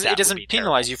thing is it doesn't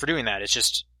penalize you for doing that. It's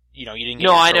just, you didn't get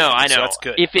No, I know. So that's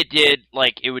good. If it did,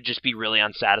 like, it would just be really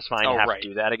unsatisfying to have to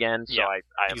do that again. So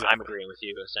exactly. I'm agreeing with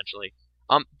you, essentially.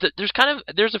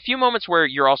 There's a few moments where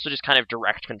you're also just kind of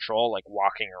direct control, like,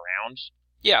 walking around.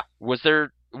 Yeah. Was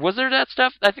there that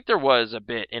stuff? I think there was a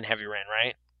bit in Heavy Rain,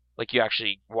 right? Like, you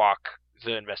actually walk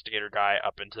the investigator guy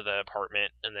up into the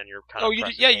apartment, and then you're kind of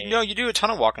you do a ton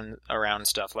of walking around and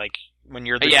stuff. Like, when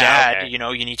you're the dad,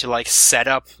 you need to, like, set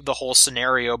up the whole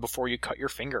scenario before you cut your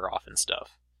finger off and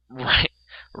stuff.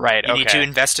 Right. You need to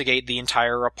investigate the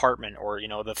entire apartment or,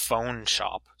 the phone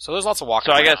shop. So there's lots of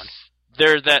walking around. So I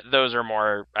guess those are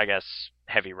more, I guess,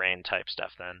 Heavy Rain type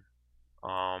stuff then.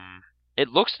 It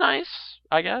looks nice,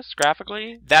 I guess,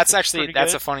 graphically. That's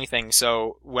a funny thing.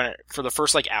 So for the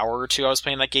first, like, hour or two I was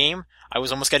playing that game, I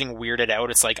was almost getting weirded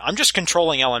out. It's like, I'm just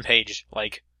controlling Ellen Page.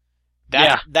 Like,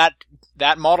 that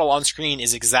model on screen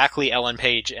is exactly Ellen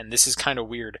Page, and this is kind of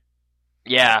weird.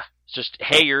 Yeah. Just,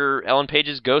 hey, you're Ellen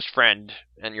Page's ghost friend,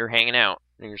 and you're hanging out.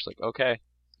 And you're just like, okay.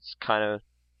 It's kind of,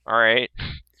 alright.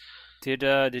 Did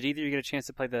either of you get a chance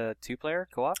to play the 2-player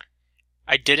co-op?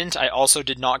 I didn't. I also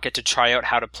did not get to try out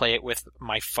how to play it with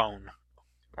my phone.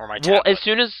 Or my tablet. Well, as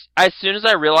soon as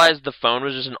I realized the phone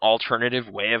was just an alternative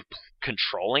way of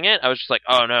controlling it, I was just like,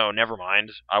 oh no, never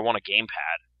mind. I want a gamepad.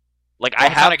 Like,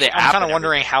 I'm kind of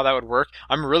wondering how that would work.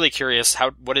 I'm really curious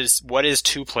what is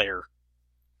 2-player?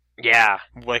 Yeah.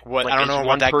 Like what? I don't know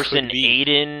what that could be.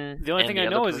 Aiden. The only thing I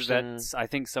know is that I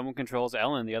think someone controls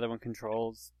Ellen, the other one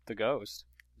controls the ghost.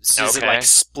 So is it like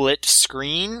split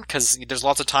screen? Because there's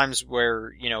lots of times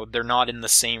where they're not in the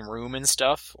same room and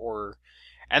stuff,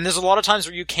 and there's a lot of times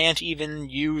where you can't even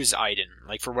use Aiden.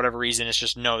 Like for whatever reason, it's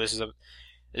just this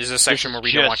is a section where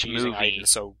we don't want you using Aiden.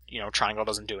 So Triangle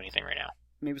doesn't do anything right now.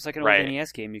 Maybe it's like an old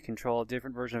NES game. You control a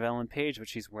different version of Ellen Page, but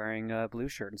she's wearing a blue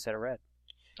shirt instead of red.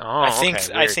 Oh, I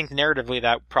think narratively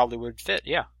that probably would fit.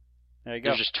 Yeah, there you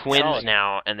go. They're just twins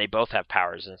now, and they both have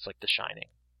powers, and it's like The Shining.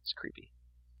 It's creepy.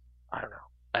 I don't know.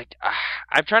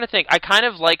 I'm trying to think. I kind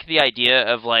of like the idea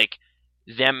of like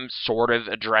them sort of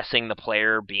addressing the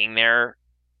player being there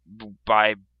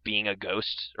by being a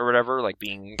ghost or whatever, like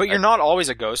being. But you're not always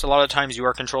a ghost. A lot of times you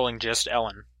are controlling just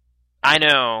Ellen. I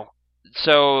know.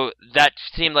 So that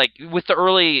seemed like with the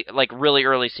early, like really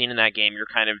early scene in that game, you're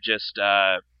kind of just.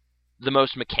 The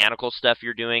most mechanical stuff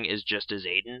you're doing is just as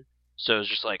Aiden. So it's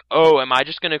just like, oh, am I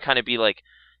just going to kind of be like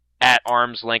at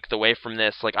arm's length away from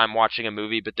this? Like I'm watching a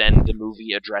movie, but then the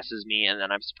movie addresses me and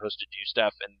then I'm supposed to do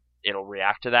stuff and it'll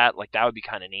react to that. Like that would be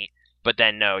kind of neat. But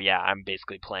then no, I'm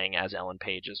basically playing as Ellen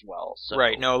Page as well. So.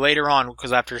 Right. No, later on,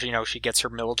 because after, she gets her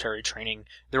military training,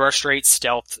 there are straight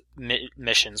stealth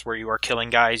missions where you are killing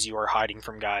guys, you are hiding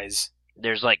from guys.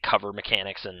 There's like cover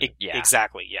mechanics and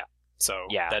Exactly, yeah. So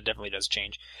that definitely does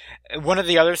change. One of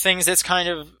the other things that's kind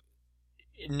of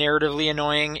narratively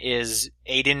annoying is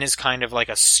Aiden is kind of like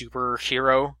a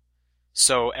superhero.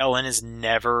 So Ellen is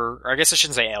never, or I guess I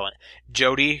shouldn't say Ellen.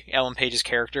 Jodie, Ellen Page's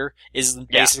character, is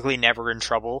basically never in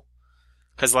trouble.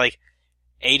 Because like,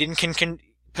 Aiden can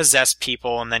possess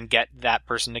people and then get that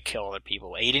person to kill other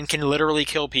people. Aiden can literally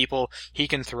kill people. He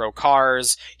can throw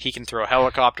cars. He can throw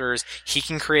helicopters. He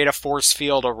can create a force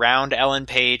field around Ellen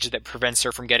Page that prevents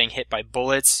her from getting hit by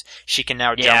bullets. She can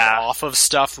now jump off of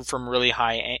stuff from really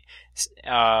high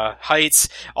heights.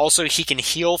 Also, he can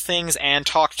heal things and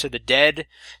talk to the dead.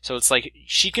 So it's like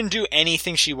she can do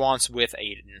anything she wants with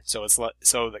Aiden. So it's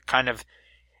that kind of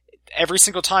every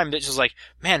single time it's just like,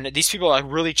 man, these people are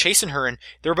really chasing her and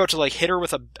they're about to like hit her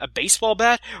with a baseball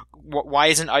bat. Why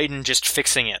isn't Aiden just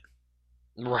fixing it?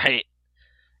 Right.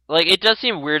 like, it does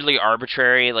seem weirdly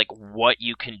arbitrary, like, what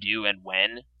you can do and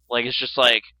when. Like, it's just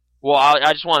like, well,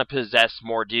 I just want to possess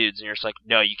more dudes, and you're just like,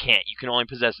 no, you can't. You can only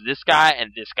possess this guy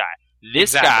and this guy.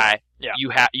 This guy,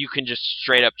 you can just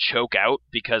straight up choke out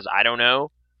because I don't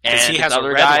know. Because he has a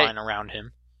red line around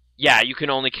him. Yeah, you can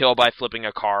only kill by flipping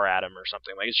a car at him or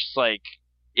something. Like, it's just like,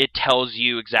 it tells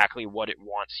you exactly what it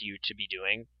wants you to be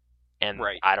doing. And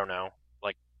I don't know.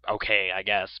 Like, okay, I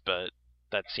guess, but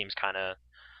that seems kind of,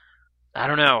 I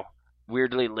don't know,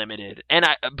 weirdly limited.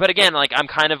 But again, like, I'm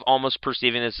kind of almost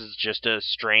perceiving this as just a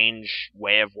strange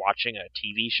way of watching a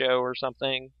TV show or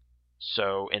something.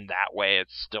 So in that way,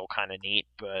 it's still kind of neat,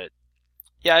 but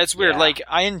yeah, it's weird. Yeah. Like,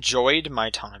 I enjoyed my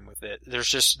time with it.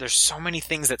 There's so many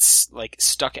things that's like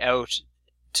stuck out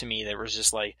to me that was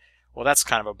just like, well, that's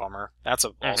kind of a bummer. That's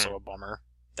also a bummer.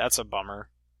 That's a bummer.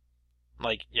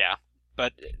 Like, yeah.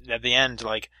 But at the end,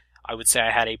 like, I would say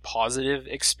I had a positive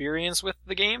experience with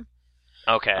the game.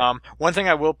 Okay. One thing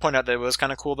I will point out that was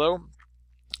kind of cool, though,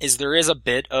 is there is a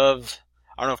bit of,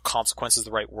 I don't know if consequence is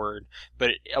the right word,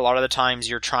 but a lot of the times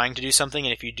you're trying to do something,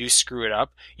 and if you do screw it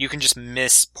up, you can just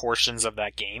miss portions of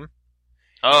that game.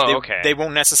 Oh, okay. They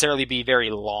won't necessarily be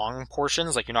very long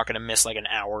portions, like you're not going to miss like an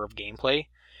hour of gameplay.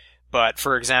 But,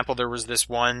 for example, there was this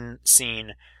one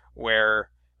scene where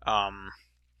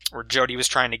Jodie was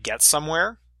trying to get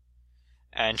somewhere,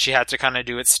 and she had to kind of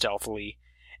do it stealthily,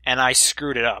 and I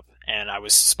screwed it up, and I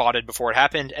was spotted before it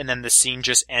happened, and then the scene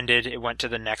just ended. It went to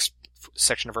the next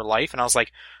section of her life, and I was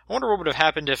like, I wonder what would have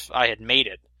happened if I had made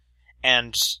it.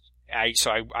 And I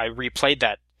replayed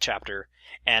that chapter,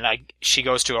 and she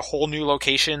goes to a whole new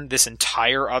location. This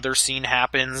entire other scene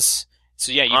happens.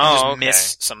 So yeah, you can just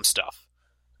miss some stuff.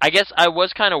 I guess I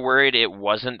was kind of worried it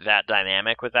wasn't that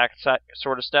dynamic with that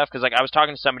sort of stuff, because like I was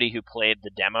talking to somebody who played the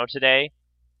demo today,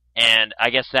 and I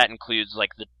guess that includes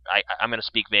like I'm going to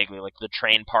speak vaguely, like the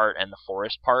train part and the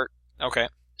forest part. Okay.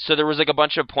 So there was like a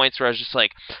bunch of points where I was just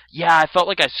like, yeah, I felt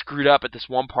like I screwed up at this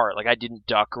one part, like I didn't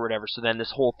duck or whatever. So then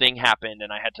this whole thing happened,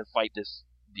 and I had to fight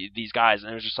these guys,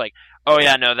 and it was just like, oh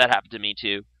yeah, no, that happened to me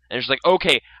too. And it's like,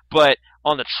 okay, but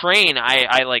on the train,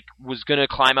 I like was gonna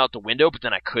climb out the window, but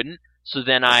then I couldn't. So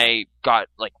then I got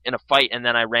like in a fight, and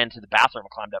then I ran to the bathroom and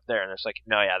climbed up there, and it's like,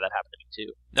 no, yeah, that happened to me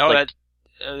too. No, like,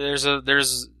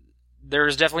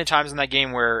 there's definitely times in that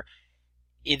game where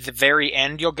at the very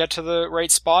end you'll get to the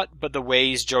right spot, but the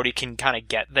ways Jodie can kind of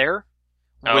get there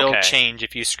will change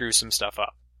if you screw some stuff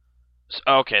up.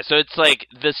 Okay, so it's like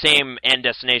the same end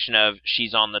destination of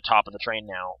she's on the top of the train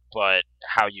now, but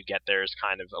how you get there is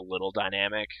kind of a little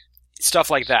dynamic.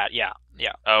 Stuff like that, yeah.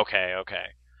 Okay.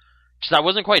 Just I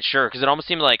wasn't quite sure, because it almost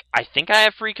seemed like I think I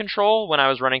have free control when I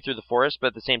was running through the forest, but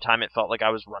at the same time it felt like I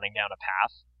was running down a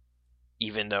path,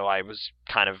 even though I was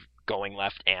kind of going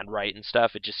left and right and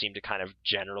stuff. It just seemed to kind of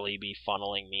generally be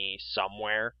funneling me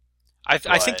somewhere. I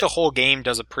think the whole game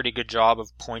does a pretty good job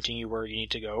of pointing you where you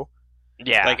need to go.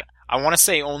 Yeah. Like, I want to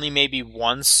say only maybe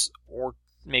once or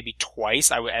maybe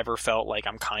twice I ever felt like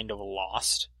I'm kind of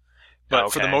lost.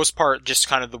 But for the most part, just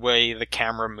kind of the way the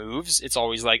camera moves, it's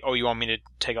always like, oh, you want me to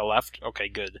take a left? Okay,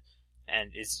 good.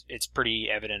 And it's pretty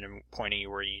evident in pointing you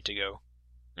where you need to go.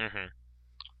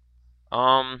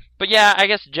 But yeah, I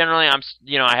guess generally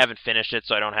I haven't finished it,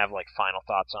 so I don't have like final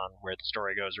thoughts on where the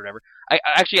story goes or whatever.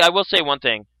 I will say one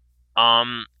thing.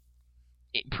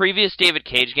 Previous David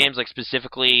Cage games, like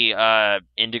specifically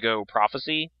Indigo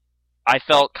Prophecy, I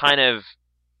felt kind of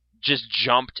just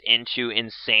jumped into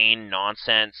insane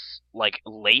nonsense like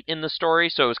late in the story,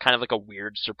 so it was kind of like a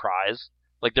weird surprise.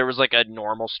 Like there was like a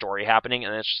normal story happening,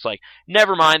 and it's just like,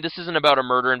 never mind, this isn't about a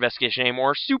murder investigation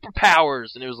anymore,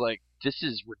 superpowers, and it was like, this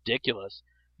is ridiculous.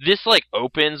 This like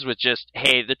opens with just,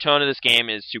 hey, the tone of this game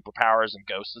is superpowers and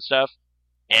ghosts and stuff,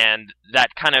 and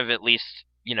that kind of at least,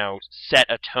 set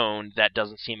a tone that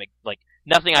doesn't seem like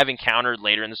nothing I've encountered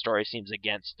later in the story seems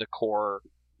against the core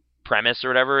premise or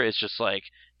whatever. It's just like,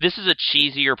 this is a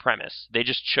cheesier premise. They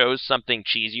just chose something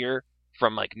cheesier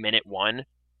from like minute one,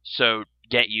 so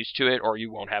get used to it or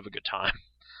you won't have a good time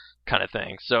kind of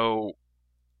thing. So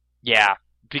yeah,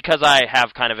 because I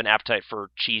have kind of an appetite for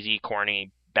cheesy,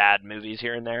 corny, bad movies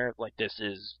here and there, like this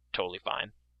is totally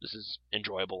fine. This is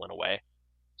enjoyable in a way.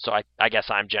 So I guess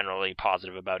I'm generally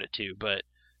positive about it too, but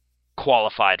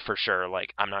qualified for sure.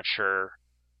 Like, I'm not sure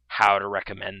how to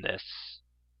recommend this,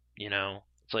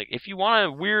 It's like, if you want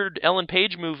a weird Ellen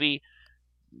Page movie,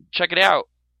 check it out.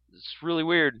 It's really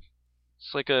weird.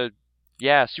 It's like a,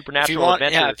 supernatural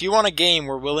adventure. Yeah, if you want a game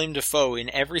where Willem Dafoe in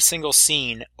every single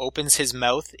scene opens his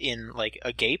mouth in, like,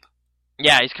 a gape.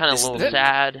 Yeah, he's kind of a little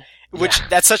sad.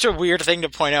 That's such a weird thing to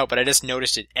point out, but I just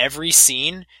noticed it. Every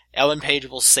scene, Ellen Page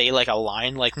will say, like, a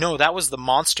line, like, no, that was the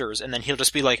monsters, and then he'll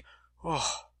just be like,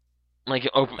 oh. Like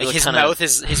open, Like his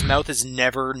mouth is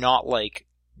never not like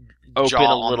open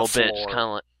jaw a little on the bit, floor. just kind of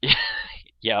like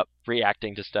yep,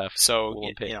 reacting to stuff. So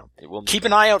Willem you know, Willem keep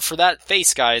an eye out for that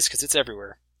face, guys, because it's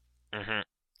everywhere. Mhm.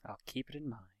 I'll keep it in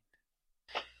mind.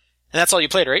 And that's all you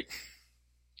played, right?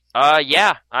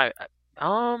 Yeah.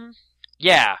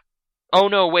 Yeah. Oh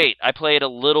no, wait. I played a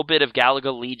little bit of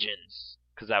Galaga Legions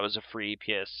because that was a free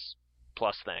PS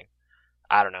Plus thing.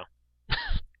 I don't know.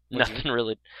 Nothing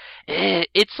really.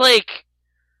 It's like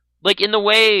in the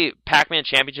way Pac-Man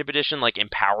Championship Edition like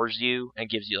empowers you and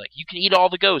gives you like you can eat all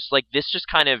the ghosts. Like this just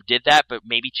kind of did that, but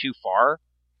maybe too far.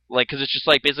 Like because it's just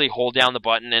like basically hold down the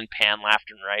button and pan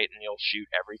left and right, and you'll shoot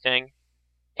everything.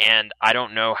 And I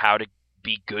don't know how to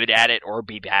be good at it or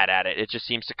be bad at it. It just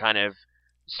seems to kind of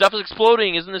stuff is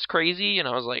exploding. Isn't this crazy? And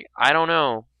I was like, I don't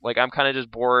know. Like I'm kind of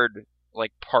just bored.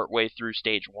 Like partway through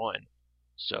stage 1,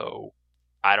 so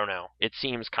I don't know. It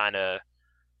seems kind of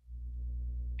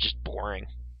just boring,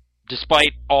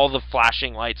 despite all the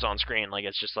flashing lights on screen. Like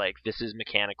it's just like this is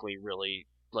mechanically really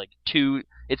like too.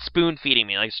 It's spoon feeding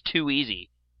me. Like it's too easy.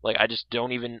 Like I just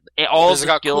don't even. All Has the it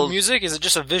got skills, cool music? Is it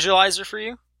just a visualizer for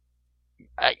you?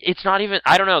 It's not even.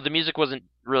 I don't know. The music wasn't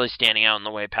really standing out in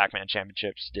the way Pac-Man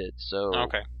Championships did. So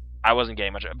Okay. I wasn't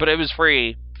getting much, but it was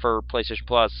free for PlayStation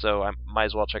Plus, so I might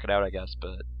as well check it out, I guess.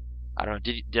 But I don't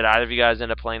know. Did either of you guys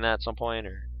end up playing that at some point,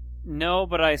 or? No,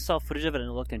 but I saw footage of it and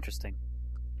it looked interesting.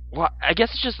 Well, I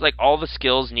guess it's just like all the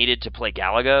skills needed to play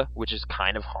Galaga, which is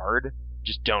kind of hard,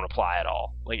 just don't apply at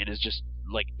all. Like it is just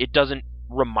like it doesn't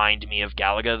remind me of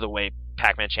Galaga the way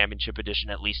Pac-Man Championship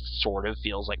Edition at least sort of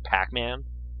feels like Pac-Man.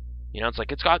 You know, it's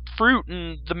like it's got fruit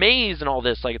and the maze and all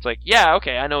this. Like it's like, yeah,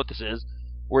 okay, I know what this is.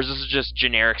 Whereas this is just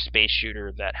generic space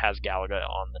shooter that has Galaga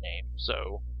on the name.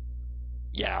 So,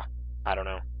 yeah, I don't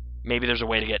know. Maybe there's a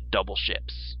way to get double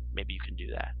ships. Maybe you can do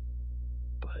that.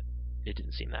 But it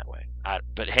didn't seem that way.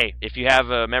 But hey, if you have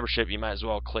a membership, you might as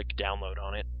well click download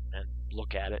on it and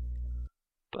look at it.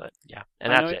 But yeah,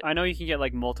 and that's it. I know you can get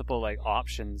like multiple like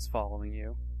options following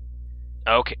you.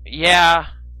 Okay, yeah,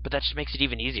 but that just makes it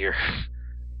even easier.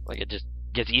 Like it just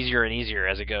gets easier and easier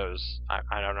as it goes.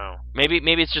 I don't know. Maybe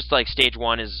it's just like stage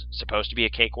 1 is supposed to be a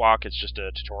cakewalk. It's just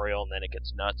a tutorial and then it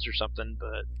gets nuts or something.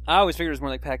 But I always figured it was more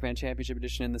like Pac-Man Championship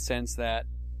Edition in the sense that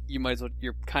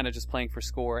you're kind of just playing for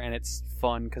score and it's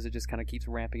fun because it just kind of keeps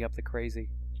ramping up the crazy.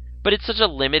 But it's such a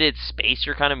limited space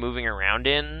you're kind of moving around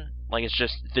in. Like it's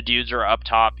just the dudes are up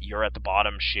top, you're at the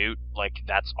bottom, shoot. Like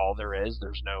that's all there is.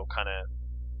 There's no kind of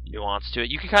nuance to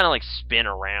it. You can kind of like spin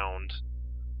around.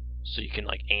 So you can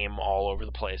like aim all over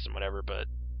the place and whatever, but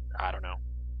I don't know.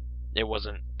 It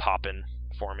wasn't popping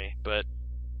for me, but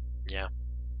yeah,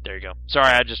 there you go. Sorry,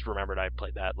 I just remembered I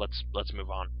played that. Let's move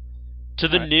on to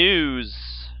the news.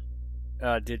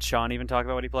 Did Sean even talk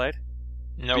about what he played?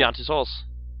 No. Beyond Two Souls.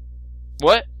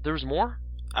 What? There was more?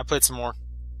 I played some more.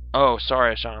 Oh,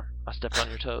 sorry, Sean. I stepped on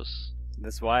your toes.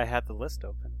 That's why I had the list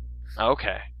open.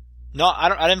 Okay. No,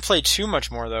 I didn't play too much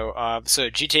more though. So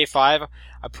GTA 5,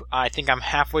 I think I'm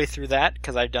halfway through that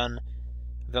because I've done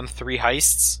 3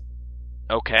 heists.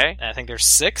 Okay. And I think there's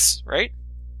 6, right?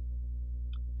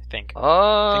 I think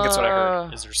that's what I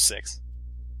heard. Is there's 6?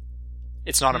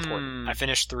 It's not important. I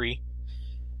finished 3.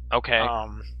 Okay.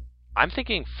 I'm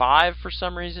thinking 5 for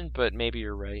some reason, but maybe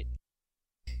you're right.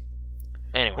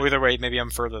 Anyway. Well, either way, maybe I'm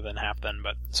further than half then.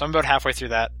 But so I'm about halfway through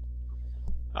that.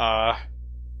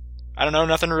 I don't know,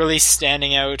 nothing really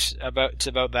standing out about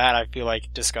that I feel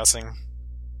like discussing.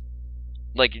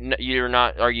 Like, you're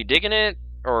not, are you digging it,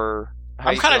 or how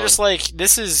I'm kind of just like,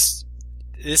 this is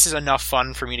enough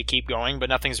fun for me to keep going, but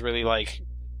nothing's really like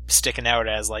sticking out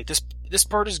as like, this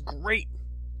part is great.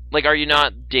 Like, are you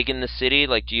not digging the city?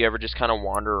 Like, do you ever just kind of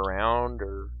wander around,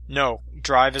 or? No,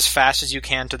 drive as fast as you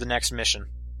can to the next mission.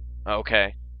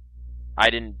 Okay. I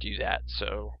didn't do that,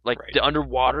 so... Like, right. The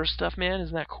underwater stuff, man,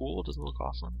 isn't that cool? Doesn't it look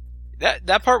awesome?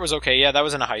 That part was okay, yeah, that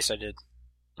was in a heist I did.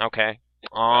 Okay.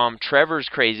 Trevor's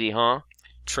crazy, huh?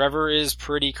 Trevor is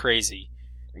pretty crazy.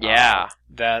 Yeah.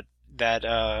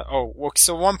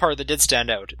 So one part that did stand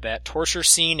out, that torture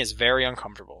scene is very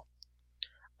uncomfortable.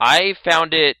 I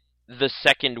found it the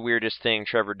second weirdest thing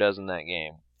Trevor does in that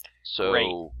game. So,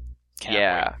 Great. Can't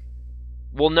yeah. wait.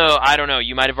 Well, no, I don't know.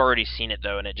 You might have already seen it,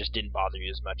 though, and it just didn't bother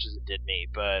you as much as it did me.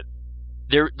 But,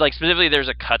 specifically, there's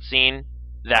a cutscene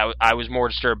that I was more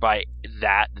disturbed by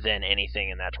that than anything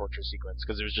in that torture sequence.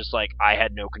 Because it was just like, I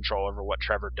had no control over what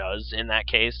Trevor does in that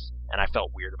case, and I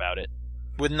felt weird about it.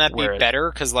 Wouldn't that be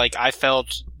better? Because, I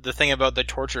felt the thing about the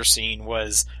torture scene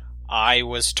was I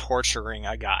was torturing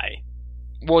a guy.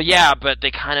 Well, yeah, but they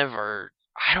kind of are...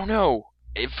 I don't know.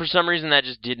 For some reason, that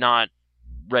just did not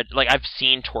I've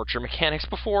seen torture mechanics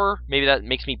before. Maybe that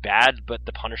makes me bad, but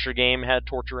the Punisher game had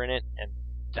torture in it, and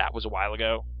that was a while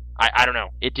ago. I don't know.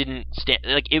 It didn't stand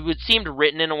it seemed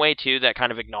written in a way too that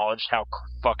kind of acknowledged how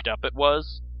fucked up it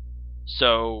was.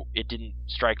 So it didn't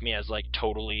strike me as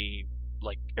totally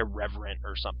irreverent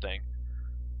or something.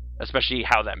 Especially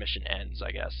how that mission ends,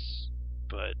 I guess.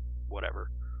 But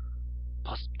whatever.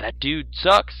 Plus, that dude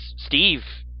sucks. Steve,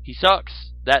 he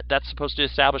sucks. That's supposed to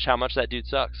establish how much that dude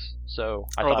sucks. So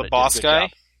I thought the boss guy?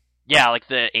 Job. Yeah,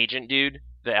 the agent dude,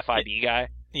 the FIB guy.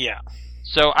 Yeah.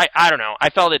 So I don't know. I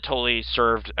felt it totally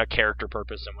served a character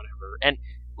purpose and whatever. And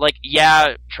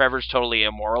yeah, Trevor's totally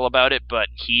immoral about it, but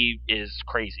he is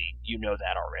crazy. You know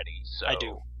that already. So I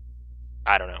do.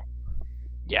 I don't know.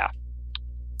 Yeah.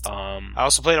 I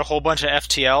also played a whole bunch of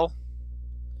FTL.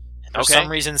 For some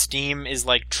reason, Steam is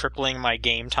tripling my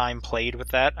game time played with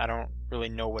that. I don't really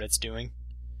know what it's doing.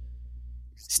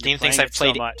 Steam thinks I've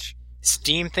played so much.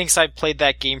 Steam thinks I've played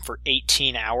that game for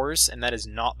 18 hours, and that is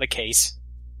not the case.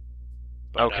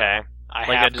 But, I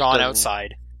have gone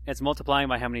outside. It's multiplying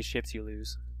by how many ships you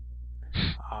lose.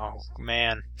 Oh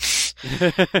man.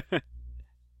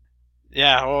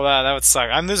 Yeah, well, that would suck.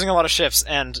 I'm losing a lot of ships,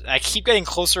 and I keep getting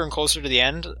closer and closer to the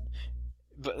end.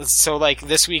 So,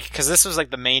 this week, because this was,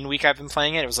 the main week I've been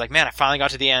playing it, it was man, I finally got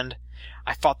to the end.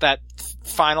 I fought that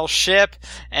final ship,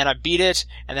 and I beat it,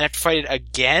 and then I have to fight it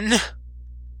again,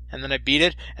 and then I beat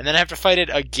it, and then I have to fight it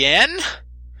again,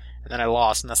 and then I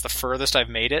lost, and that's the furthest I've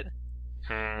made it.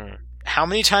 How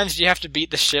many times do you have to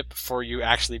beat the ship before you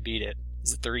actually beat it?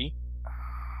 Is it 3?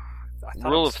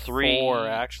 Rule of 3. 4,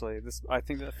 actually. I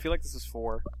feel like this is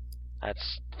 4.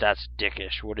 That's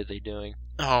dickish. What are they doing?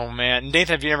 Oh man,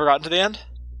 Nathan, have you ever gotten to the end?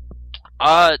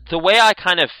 The way I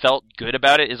kind of felt good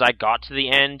about it is I got to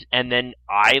the end and then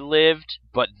I lived,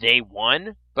 but they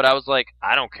won. But I was like,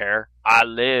 I don't care. I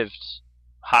lived.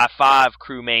 High five,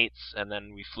 crewmates, and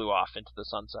then we flew off into the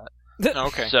sunset.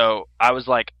 Okay. So I was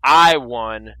like, I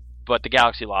won, but the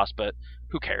Galaxy lost. But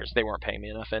who cares? They weren't paying me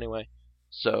enough anyway.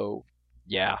 So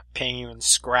yeah, paying you in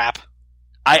scrap.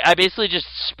 I basically just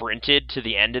sprinted to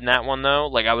the end in that one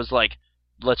though. I was like,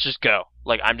 let's just go.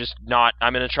 I'm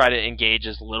going to try to engage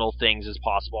as little things as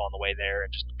possible on the way there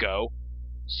and just go.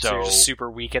 So you're just super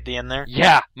weak at the end there?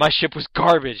 Yeah, my ship was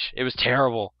garbage. It was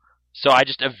terrible. So I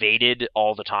just evaded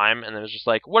all the time, and then it was just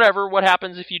whatever, what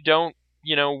happens if you don't,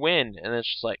 win? And it's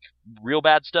just real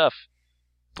bad stuff.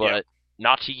 But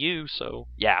not to you, so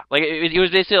yeah. It was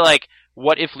basically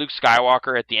what if Luke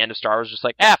Skywalker at the end of Star Wars was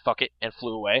just fuck it, and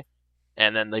flew away,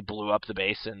 and then they blew up the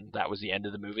base, and that was the end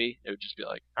of the movie? It would just be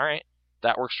alright,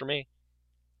 that works for me.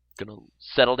 Gonna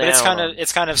settle down. But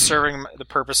it's kind of serving the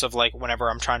purpose of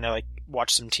whenever I'm trying to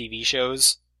watch some TV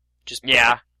shows, just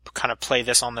kind of play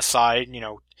this on the side,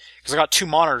 because I got 2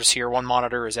 monitors here. One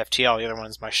monitor is FTL, the other one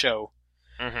is my show.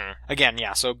 Mm-hmm. Again,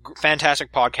 yeah, so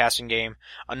fantastic podcasting game.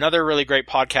 Another really great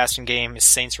podcasting game is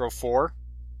Saints Row 4.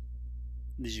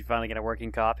 Did you finally get a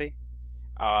working copy?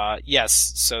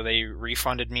 Yes, so they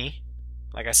refunded me,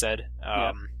 like I said,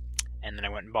 and then I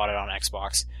went and bought it on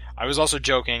Xbox. I was also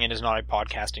joking, it is not a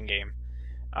podcasting game.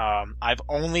 I've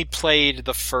only played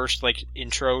the first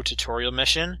intro tutorial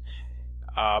mission,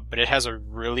 but it has a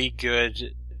really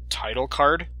good title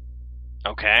card.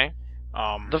 Okay.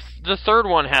 The third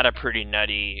one had a pretty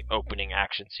nutty opening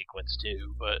action sequence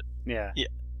too, but yeah.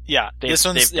 This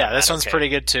one's pretty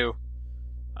good too.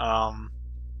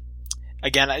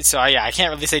 Again, I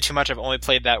can't really say too much. I've only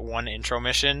played that one intro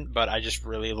mission, but I just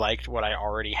really liked what I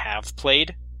already have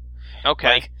played.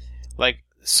 Okay.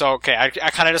 Okay, I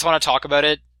kind of just want to talk about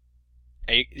it.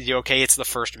 Are you okay? It's the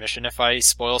first mission if I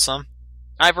spoil some?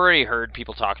 I've already heard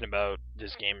people talking about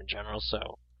this game in general,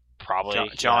 so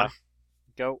probably. John?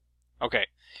 Go. Okay.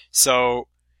 So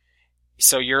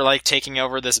you're taking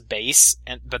over this base,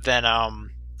 but then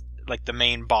the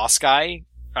main boss guy,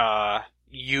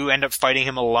 you end up fighting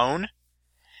him alone,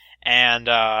 and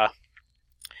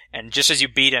just as you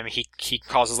beat him, he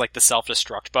causes the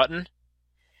self-destruct button.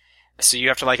 So you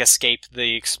have to escape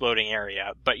the exploding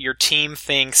area, but your team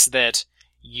thinks that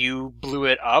you blew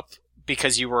it up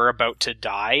because you were about to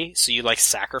die, so you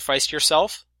sacrificed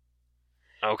yourself.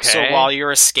 Okay. So while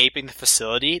you're escaping the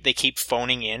facility, they keep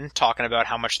phoning in, talking about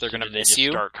how much they're going to miss you.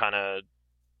 Start kind of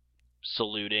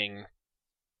saluting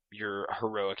your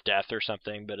heroic death or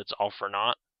something, but it's all for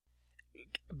naught.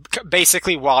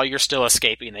 Basically, while you're still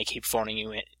escaping, they keep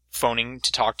phoning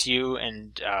to talk to you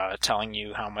and telling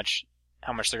you how much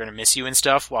they're going to miss you and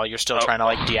stuff, while you're still trying to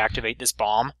deactivate this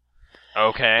bomb.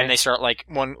 Okay. And they start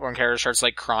one character starts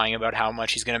crying about how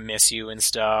much he's going to miss you and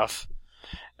stuff.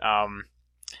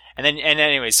 And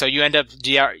anyway, so you end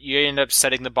up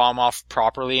setting the bomb off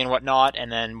properly and whatnot,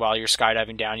 and then while you're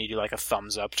skydiving down, you do like a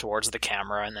thumbs up towards the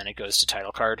camera, and then it goes to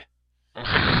title card.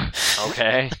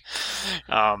 Okay.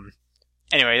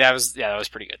 Anyway, that was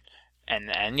pretty good.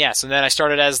 And yeah, so then I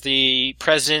started as the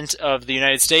president of the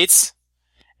United States,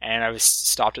 and I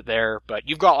stopped it there. But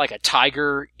you've got like a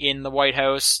tiger in the White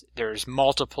House. There's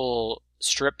multiple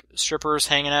strippers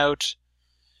hanging out.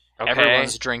 Okay.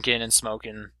 Everyone's drinking and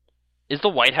smoking. Is the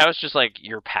White House just like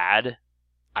your pad?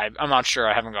 I'm not sure.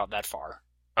 I haven't got that far.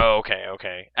 Oh,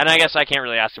 okay. And I guess I can't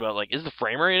really ask about, like, is the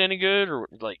frame rate any good? Or,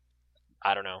 like,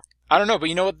 I don't know. I don't know, but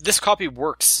you know what? This copy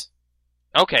works.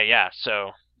 Okay, yeah,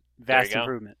 so... Vast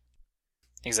improvement.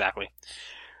 Exactly.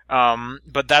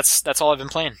 But that's all I've been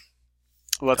playing.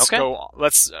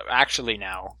 Let's actually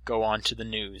now go on to the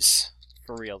news.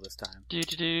 For real this time.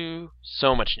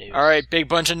 So much news. Alright, big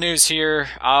bunch of news here.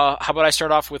 How about I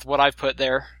start off with what I've put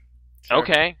there? Sure.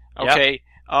 Okay. Okay.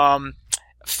 Yep.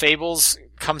 Fables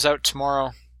comes out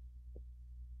tomorrow.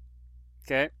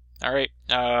 Okay. Alright.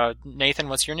 Nathan,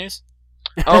 what's your news?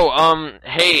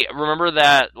 Hey, remember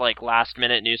that, like, last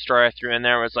minute news story I threw in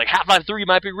there where it's like, Half-Life 3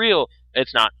 might be real?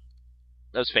 It's not.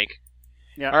 That was fake.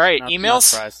 Yeah. Alright,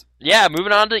 emails? Yeah,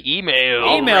 moving on to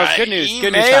emails. Emails, right, good news.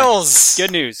 Emails.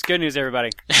 Good news, everybody.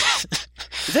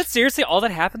 Is that seriously all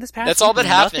that happened this past That's week? all that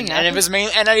Nothing happened, and it was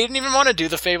and I didn't even want to do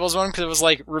the Fables one because it was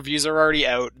like reviews are already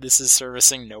out. This is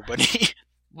servicing nobody.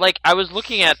 Like, I was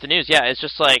looking at the news, yeah, it's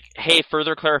just like, hey,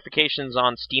 further clarifications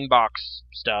on Steambox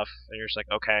stuff, and you're just like,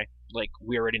 okay, like,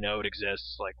 we already know it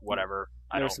exists, like, whatever,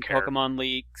 I There don't were some care. Pokemon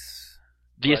leaks.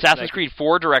 The Assassin's Creed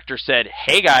 4 director said,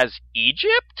 hey guys,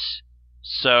 Egypt?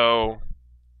 So,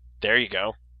 there you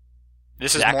go.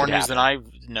 This is That more could news happen. than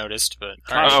I've noticed, but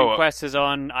Costume Quest is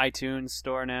on iTunes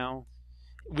Store now.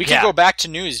 we can go back to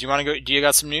news. Do you want to go? Do you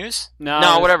got some news?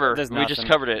 No, whatever. There's We just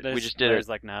nothing. covered it. We just did it. There's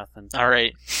like nothing. All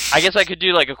right. I guess I could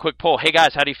do, like, a quick poll. Hey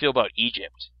guys, how do you feel about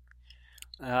Egypt?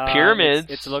 Pyramids.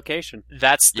 It's a location.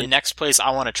 That's the next place I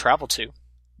want to travel to.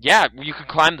 Yeah, you can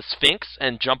climb the Sphinx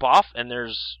and jump off, and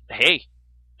there's, hey,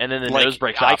 and then the nose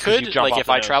breaks I off. 'cause you could, jump like, off if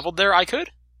the I nose. traveled there, I could.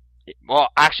 Well,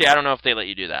 actually, I don't know if they let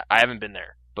you do that. I haven't been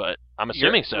there, but I'm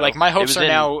assuming so. Like, my It hopes was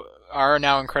are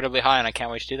now incredibly high, and I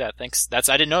can't wait to do that. Thanks. I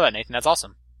didn't know that, Nathan. That's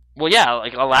awesome. Well, yeah,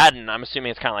 like Aladdin. I'm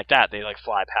assuming it's kind of like that. They like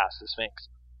fly past the Sphinx.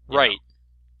 You Right. know.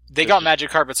 They got magic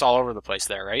carpets all over the place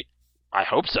there, right? I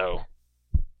hope so.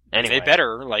 Anyway, They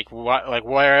better. Like,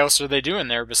 what else are they doing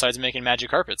there besides making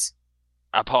magic carpets?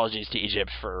 apologies to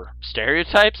Egypt for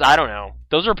stereotypes. I don't know.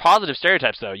 Those are positive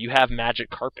stereotypes, though. You have magic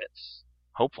carpets.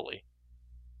 Hopefully.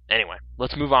 Anyway,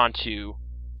 let's move on to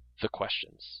the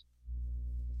questions.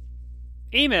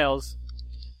 Emails.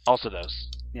 Also those.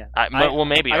 Yeah. Well,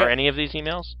 maybe. Are any of these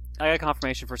emails? I got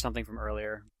confirmation for something from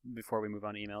earlier before we move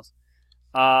on to emails.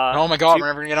 Oh my god, we're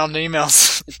never gonna get on to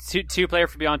emails. Two player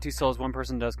for Beyond Two Souls. One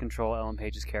person does control Ellen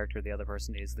Page's character. The other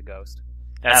person is the ghost.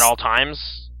 At all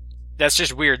times? That's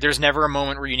just weird. There's never a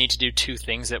moment where you need to do two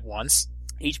things at once.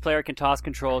 Each player can toss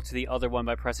control to the other one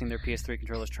by pressing their PS3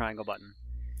 controller's triangle button.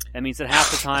 That means that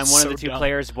half the time, one of the two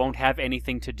players won't have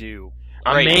anything to do.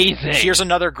 Right. Amazing! Here's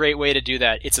another great way to do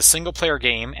that. It's a single-player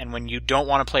game, and when you don't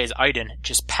want to play as Aiden,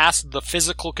 just pass the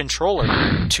physical controller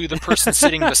to the person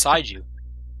sitting beside you.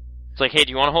 It's like, hey, do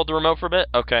you want to hold the remote for a bit?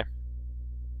 Okay.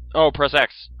 Oh, press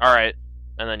X. Alright.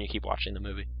 And then you keep watching the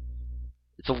movie.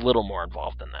 It's a little more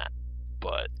involved than that.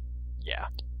 But, yeah.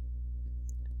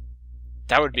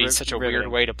 That would be such a weird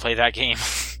way to play that game.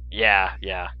 Yeah.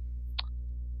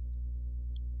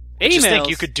 I just think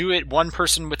you could do it one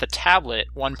person with a tablet,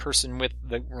 one person with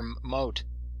the remote.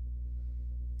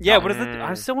 Yeah, what is it?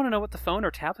 I still want to know what the phone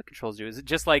or tablet controls do. Is it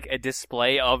just like a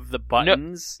display of the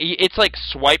buttons? No, it's like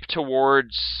swipe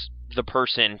towards the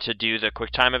person to do the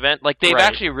QuickTime event. Like, they've Right.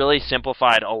 actually really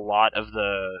simplified a lot of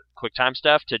the QuickTime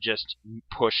stuff to just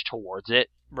push towards it.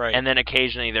 Right. And then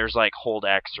occasionally there's like hold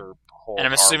X or hold And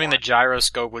I'm assuming R1. the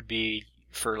gyroscope would be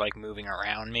for like moving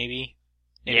around, maybe?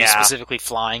 Maybe Yeah. specifically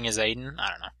flying as Aiden? I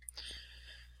don't know.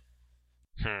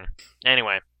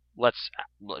 Anyway,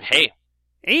 hey,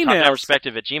 Emails.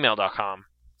 topdownperspective@gmail.com.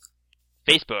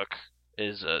 Facebook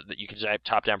is that you can type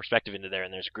Top Down Perspective into there,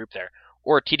 and there's a group there.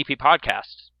 Or TDP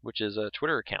Podcast, which is a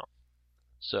Twitter account.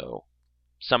 So,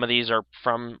 some of these are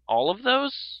from all of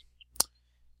those?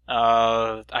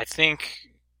 I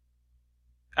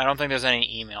don't think there's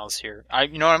any emails here.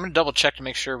 I'm going to double check to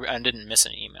make sure I didn't miss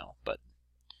an email, but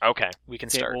Okay. we can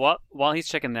Okay, start. well, while he's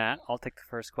checking that, I'll take the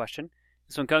first question.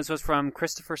 This one comes to us from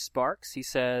Christopher Sparks. He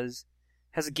says,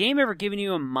 has a game ever given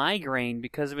you a migraine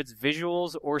because of its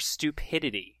visuals or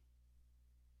stupidity?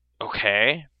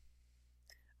 Okay.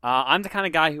 I'm the kind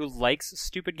of guy who likes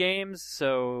stupid games,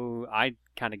 so I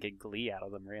kind of get glee out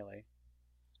of them, really.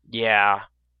 Yeah,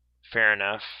 fair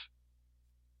enough.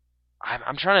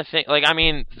 I'm trying to think. Like, I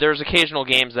mean, there's occasional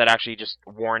games that actually just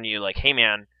warn you, like, hey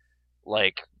man,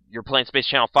 like, you're playing Space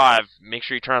Channel 5, make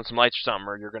sure you turn on some lights or something,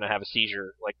 or you're gonna have a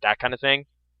seizure, like that kind of thing.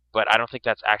 But I don't think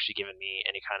that's actually given me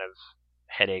any kind of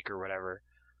headache or whatever.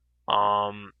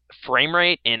 Frame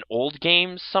rate in old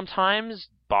games sometimes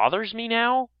bothers me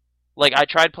now. Like, I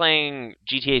tried playing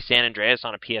GTA San Andreas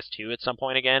on a PS2 at some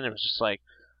point again, and it was just like,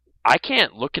 I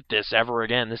can't look at this ever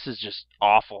again. This is just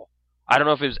awful. I don't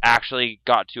know if it was actually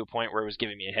got to a point where it was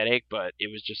giving me a headache, but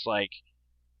it was just like,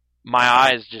 my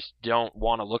eyes just don't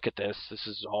want to look at this. This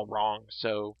is all wrong.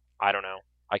 So, I don't know.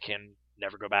 I can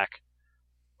never go back.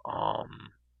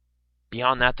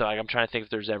 Beyond that, though, like, I'm trying to think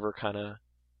if there's ever kind of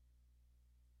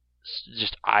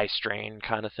just eye strain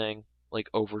kind of thing. Like,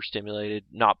 overstimulated,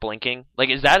 not blinking. Like,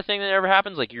 is that a thing that ever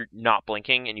happens? Like, you're not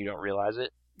blinking and you don't realize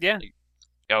it? Yeah. Like,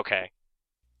 okay.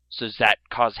 So does that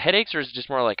cause headaches, or is it just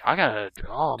more like, oh It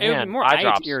would man, be more eye eye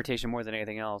drops? irritation more than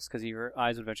anything else, because your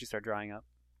eyes would eventually start drying up.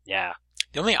 Yeah.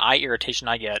 The only eye irritation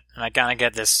I get, and I kind of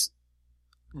get this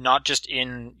not just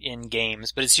in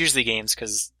games, but it's usually games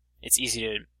because it's easy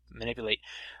to manipulate,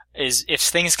 is if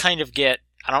things kind of get,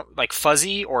 like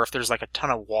fuzzy, or if there's like a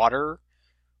ton of water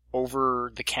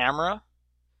over the camera,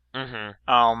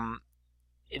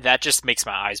 that just makes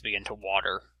my eyes begin to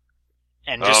water.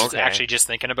 And just actually just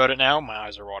thinking about it now, my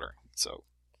eyes are watering. So,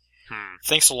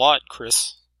 thanks a lot,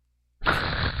 Chris.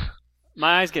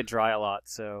 My eyes get dry a lot,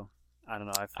 so I don't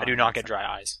know. I do not get dry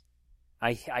eyes.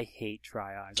 I hate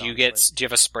dry eyes. Do you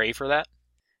have a spray for that?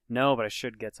 No, but I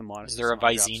should get some water. Is there a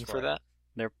Visine for that?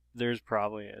 There's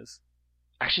probably is.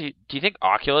 Actually, do you think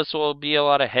Oculus will be a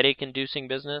lot of headache-inducing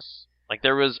business? Like,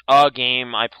 there was a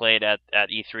game I played at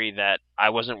E3 that I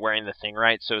wasn't wearing the thing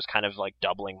right, so it was kind of like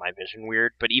doubling my vision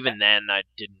weird. But even then, I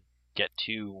didn't get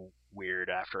too weird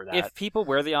after that. If people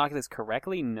wear the Oculus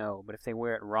correctly, no. But if they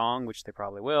wear it wrong, which they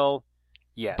probably will,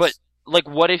 yes. But, like,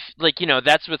 what if, like,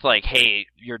 that's with, like, hey,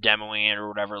 you're demoing it or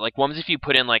whatever. Like, what if you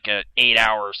put in, like, a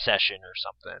 8-hour session or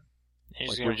something? You're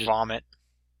just going to vomit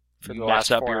for the mess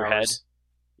last up 4 your hours. head?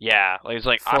 Yeah. Like, it's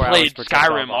like, 4 I played hours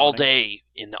Skyrim all vomiting. day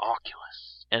in the Oculus.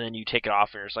 And then you take it off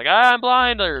and you're just like, I'm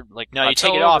blind, or, like... No, you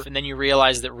take it off and then you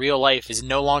realize that real life is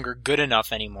no longer good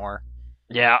enough anymore.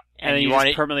 Yeah. And then you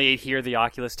just permanently adhere the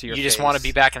Oculus to your face. You just want to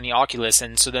be back in the Oculus,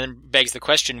 and so then begs the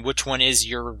question, which one is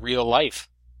your real life?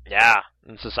 Yeah,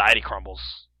 and society crumbles.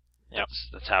 Yep.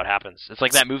 That's how it happens. It's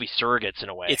like that movie Surrogates in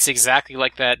a way. It's exactly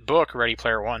like that book, Ready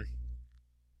Player One.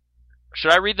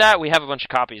 Should I read that? We have a bunch of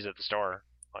copies at the store.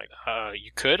 Like,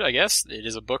 you could, I guess. It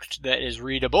is a book that is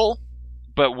readable.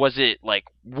 But was it like,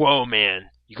 whoa, man,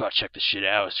 you gotta check this shit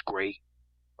out, it's great?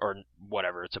 Or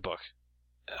whatever, it's a book.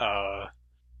 I'll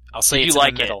say Did it's you in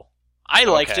like the middle. I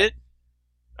liked it.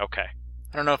 Okay.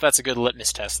 I don't know if that's a good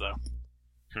litmus test, though.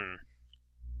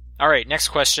 Alright, next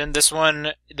question. This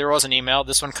one, there was an email.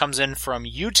 This one comes in from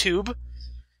YouTube.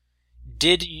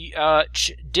 Did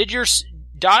your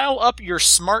dial up your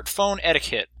smartphone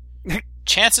etiquette?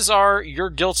 Chances are you're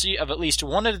guilty of at least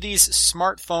one of these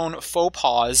smartphone faux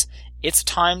pas. It's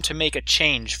time to make a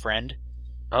change, friend.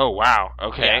 Oh, wow.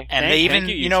 Okay. Yeah. And they even,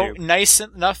 thank you, nice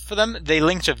enough for them, they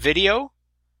linked a video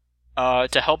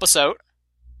to help us out.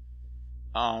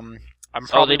 I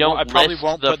probably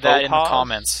won't put that in the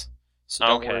comments, so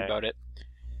don't worry about it.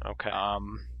 Okay.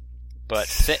 But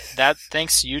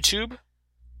thanks YouTube.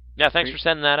 Yeah, thanks for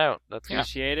sending that out.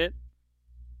 Appreciate it.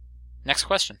 Next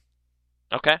question.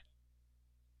 Okay.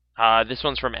 This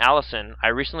one's from Allison. I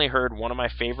recently heard one of my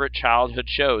favorite childhood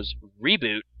shows,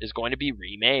 Reboot, is going to be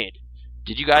remade.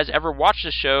 Did you guys ever watch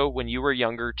the show when you were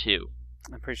younger too?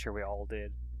 I'm pretty sure we all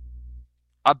did.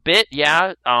 A bit,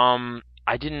 yeah.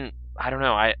 I didn't. I don't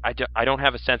know. I don't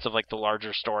have a sense of like the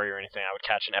larger story or anything. I would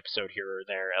catch an episode here or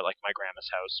there at like my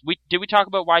grandma's house. Did we talk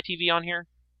about YTV on here?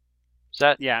 Is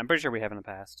that? Yeah, I'm pretty sure we have in the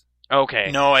past. Okay.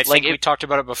 No, I think we talked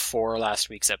about it before last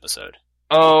week's episode.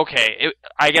 Oh, okay.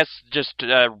 I guess just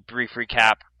a brief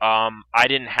recap. I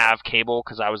didn't have cable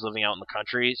because I was living out in the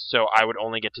country, so I would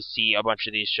only get to see a bunch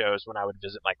of these shows when I would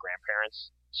visit my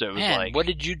grandparents. So it was like, what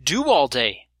did you do all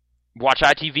day? Watch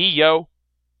ITV, yo.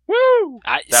 Woo!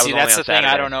 That's the thing.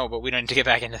 I don't know, but we don't need to get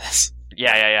back into this.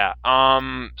 Yeah.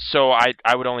 So I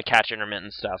would only catch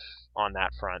intermittent stuff on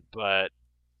that front, but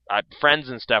friends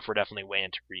and stuff were definitely way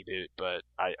into Reboot, but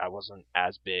I wasn't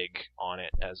as big on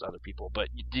it as other people. But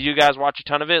did you guys watch a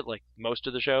ton of it, like most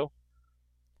of the show?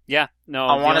 Yeah, no.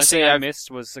 I want to say I missed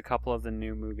was a couple of the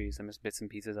new movies. I missed bits and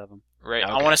pieces of them. Right.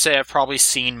 Okay. I want to say I've probably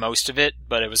seen most of it,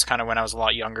 but it was kind of when I was a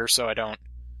lot younger, so I don't.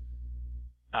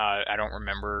 I don't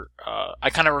remember. I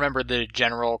kind of remember the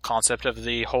general concept of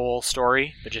the whole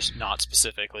story, but just not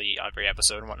specifically every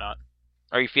episode and whatnot.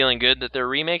 Are you feeling good that they're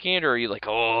remaking it, or are you like,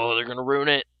 oh, they're gonna ruin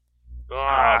it?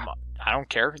 I don't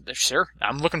care. Sure,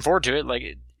 I'm looking forward to it. Like,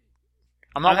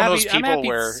 I'm not one of those people I'm happy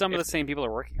where some of the same people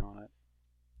are working on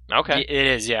it. Okay. It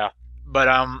is, yeah. But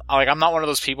like I'm not one of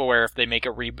those people where if they make a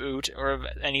reboot or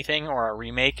anything or a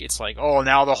remake, it's like, oh,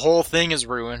 now the whole thing is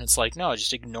ruined. It's like, no,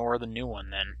 just ignore the new one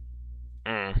then.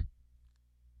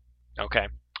 Okay.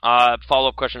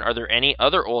 Follow-up question: are there any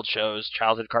other old shows,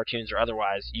 childhood cartoons or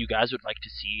otherwise, you guys would like to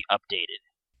see updated?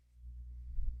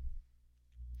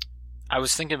 I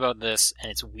was thinking about this,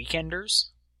 and it's Weekenders.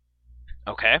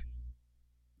 Okay.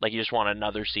 Like you just want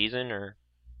another season, or?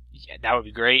 Yeah, that would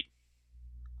be great.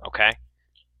 Okay.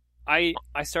 I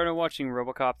started watching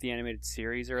RoboCop the animated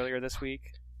series earlier this week.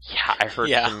 Yeah, I heard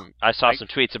Yeah. I saw some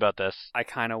tweets about this. I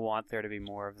kind of want there to be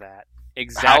more of that.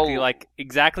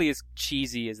 Exactly as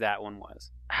cheesy as that one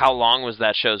was. How long was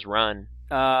that show's run?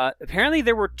 Apparently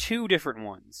there were 2 different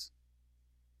ones.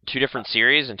 2 different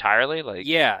series entirely? Like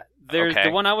Yeah, there's Okay.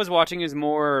 the one I was watching is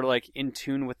more like in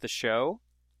tune with the show.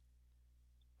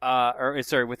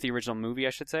 With the original movie,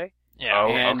 I should say. Yeah.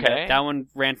 Oh, And okay. that one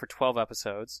ran for 12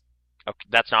 episodes. Okay,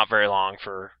 that's not very long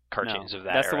for cartoons No, of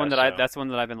that that's era. the one that so- that's the one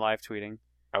that I've been live tweeting.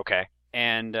 Okay.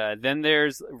 And then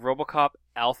there's RoboCop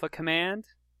Alpha Command,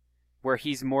 where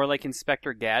he's more like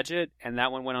Inspector Gadget, and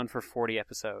that one went on for 40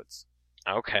 episodes.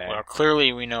 Okay. Well,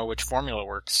 clearly we know which formula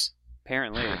works.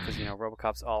 Apparently, because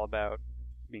RoboCop's all about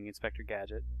being Inspector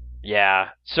Gadget. Yeah.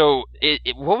 So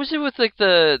what was it with like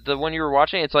the one you were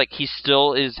watching? It's like he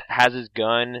still has his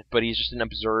gun, but he's just in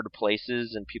absurd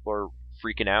places and people are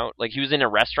freaking out. Like he was in a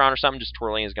restaurant or something, just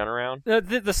twirling his gun around.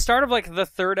 The start of like the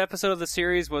 3rd episode of the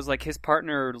series was like his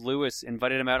partner Lewis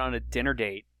invited him out on a dinner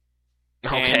date.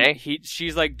 Okay. And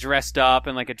she's like dressed up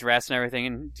in like a dress and everything,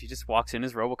 and he just walks in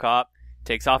as RoboCop,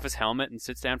 takes off his helmet, and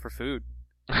sits down for food.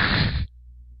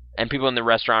 And people in the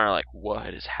restaurant are like,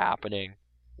 "What is happening?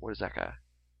 What is that guy?"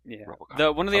 Yeah.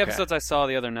 RoboCop. One of the Okay. episodes I saw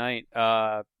the other night,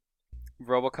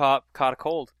 RoboCop caught a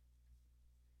cold,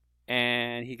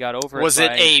 and he got over it. Was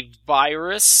it a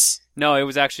virus? No, it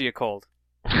was actually a cold.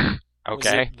 Was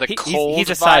Okay. it the He's cold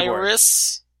a cyborg.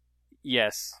 virus?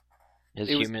 Yes. His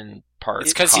it was- human part.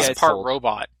 It's because he's Yeah, part cold.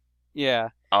 robot. Yeah.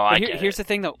 Oh, I But get here's it. the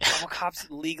thing, though. RoboCop's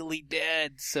legally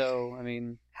dead, so I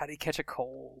mean, how did he catch a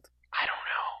cold? I don't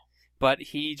know. But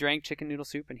he drank chicken noodle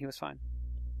soup, and he was fine.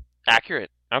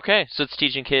 Accurate. Okay, so it's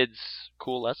teaching kids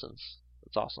cool lessons.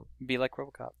 That's awesome. Be like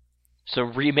RoboCop. So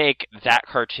remake that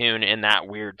cartoon in that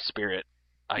weird spirit,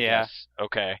 I Yeah. guess.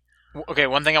 Okay. Okay,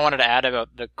 one thing I wanted to add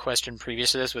about the question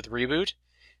previous to this with Reboot.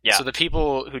 Yeah. So the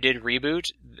people who did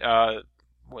Reboot,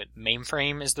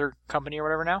 Mainframe is their company or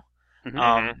whatever now?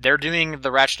 Mhm. They're doing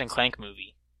the Ratchet and Clank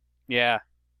movie, Yeah.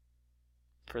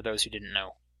 for those who didn't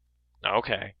know.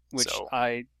 Okay. Which So-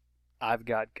 I've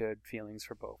got good feelings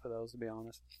for both of those, to be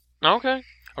honest. Okay.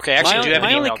 Okay, actually, I do have an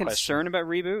my only email concern question. about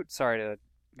Reboot. Sorry to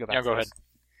go back. Yeah, to go this.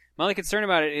 My only concern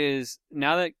about it is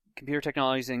now that computer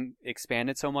technology's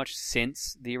expanded so much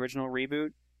since the original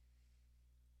Reboot.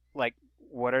 Like,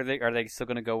 what are they? Are they still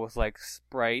going to go with like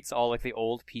sprites, all like the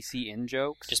old PC in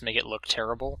jokes? Just make it look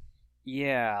terrible.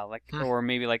 Yeah, like Hmm. or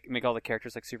maybe like make all the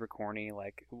characters like super corny,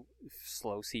 like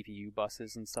slow CPU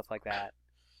buses and stuff like that.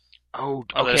 Oh,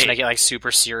 Oh, they just okay. make it like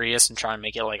super serious and try and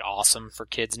make it like awesome for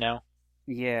kids now.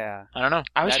 Yeah, I don't know.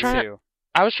 I was that trying. too.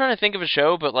 I was trying to think of a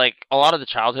show, but like a lot of the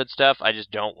childhood stuff, I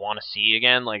just don't want to see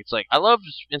again. Like it's like I love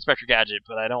Inspector Gadget,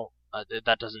 but I don't.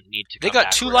 That doesn't need to. They come got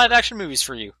back 2 forever. live action movies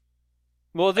for you.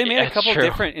 Well, they made Yeah, a couple it's true.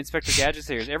 different Inspector Gadget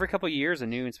series. Every couple years, a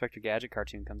new Inspector Gadget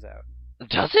cartoon comes out.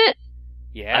 Does it?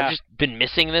 Yeah. I've just been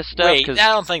missing this stuff Wait, because I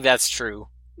don't think that's true.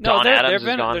 No, Don Adams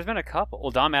is gone. there's been a couple.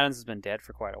 Well, Dom Adams has been dead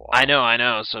for quite a while. I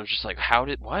know. So I'm just like, how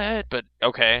did what? But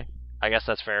okay, I guess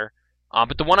that's fair.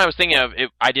 But the one I was thinking of,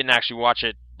 I didn't actually watch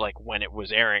it like when it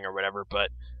was airing or whatever. But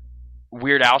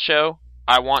Weird Al show,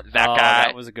 I want that guy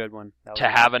That was a good one. That was to a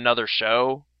good have one. another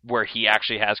show where he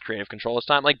actually has creative control this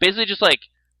time. Like basically just like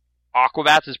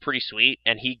Aquabats is pretty sweet,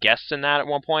 and he guests in that at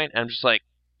one point. And I'm just like,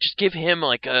 just give him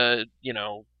like a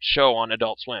show on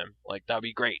Adult Swim. Like that'd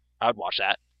be great. I'd watch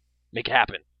that. Make it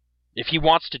happen. If he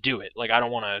wants to do it. Like I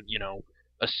don't want to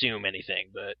assume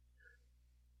anything, but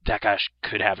that guy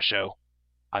could have a show.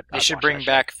 I'd They should watch bring that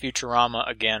show. back Futurama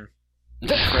again.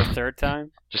 for a third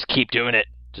time. Just keep doing it.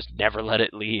 Just never let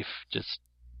it leave. Just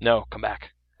no, come back.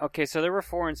 Okay, so there were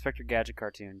 4 Inspector Gadget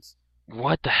cartoons.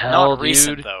 What the hell, Not dude?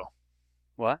 recent though.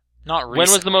 What? Not recent. When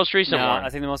was the most recent No, one? I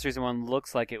think the most recent one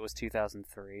looks like it was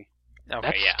 2003. Okay,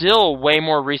 That's yeah. still way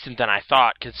more recent than I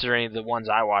thought, considering the ones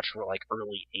I watched were like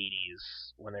early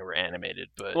 80s when they were animated.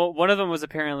 But Well, one of them was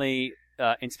apparently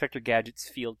Inspector Gadget's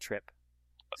field trip.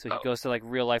 So he goes to like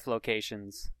real life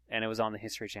locations, and it was on the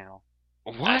History Channel.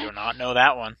 what? I do not know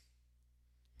that one.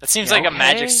 That seems Yeah, like a okay.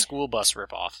 Magic School Bus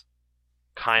ripoff.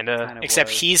 Kinda. Kind of Except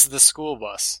was. he's the school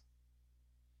bus.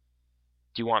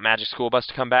 Do you want Magic School Bus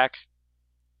to come back?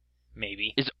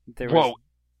 Maybe. There Whoa. was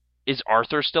Is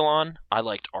Arthur still on? I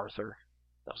liked Arthur.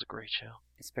 That was a great show.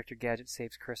 Inspector Gadget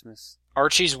Saves Christmas.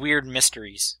 Archie's Weird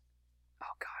Mysteries.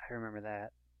 Oh God, I remember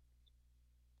that.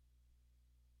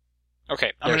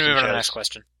 Okay, I'm There's going to move on some to the shows. next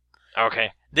question.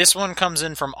 Okay. This one comes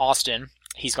in from Austin.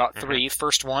 He's got 3.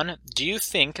 First one, do you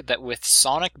think that with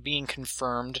Sonic being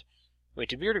confirmed... Wait,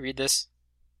 did we already read this?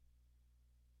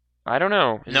 I don't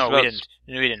know. Is No, this about- we didn't.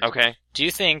 No, we didn't. Okay. Do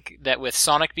you think that with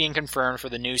Sonic being confirmed for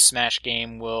the new Smash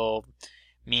game will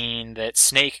mean that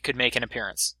Snake could make an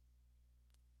appearance?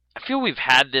 I feel we've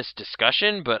had this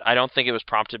discussion, but I don't think it was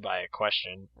prompted by a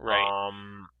question. Right.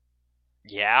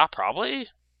 Yeah, probably.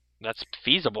 That's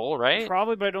feasible, right?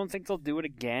 Probably, but I don't think they'll do it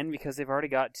again because they've already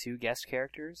got 2 guest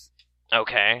characters.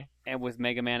 Okay. And with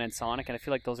Mega Man and Sonic, and I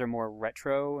feel like those are more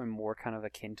retro and more kind of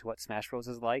akin to what Smash Bros.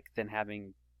 Is like than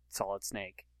having Solid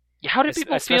Snake. How did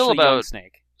people Especially feel young about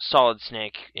Snake? Solid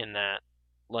Snake in that?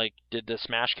 Like, did the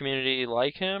Smash community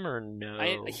like him or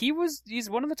no? He's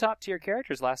one of the top tier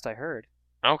characters last I heard.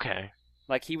 Okay.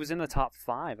 Like he was in the top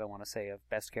 5, I want to say, of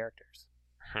best characters.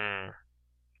 I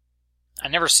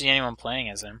never see anyone playing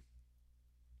as him.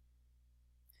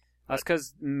 That's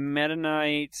because Meta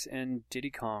Knight and Diddy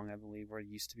Kong, I believe, were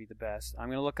used to be the best. I'm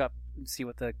gonna look up and see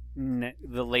what the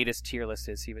latest tier list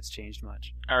is. See if it's changed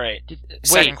much. All right. Wait,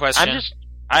 Second question.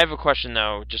 I have a question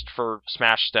though, just for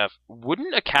Smash stuff.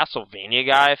 Wouldn't a Castlevania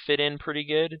guy fit in pretty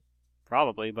good?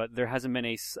 Probably, but there hasn't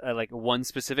been like one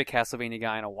specific Castlevania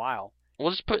guy in a while.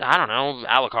 We'll just put, I don't know,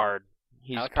 Alucard.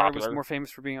 He's Alucard popular. was more famous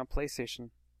for being on PlayStation.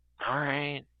 All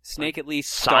right. Snake at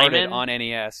least started Simon? on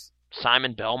NES.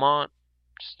 Simon Belmont.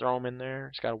 Just throw him in there.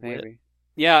 He's got a wit. Maybe.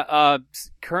 Yeah,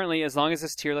 currently, as long as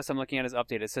this tier list I'm looking at is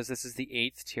updated, it says this is the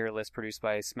 8th tier list produced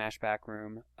by Smash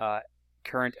Backroom,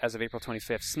 current as of April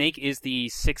 25th. Snake is the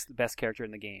 6th best character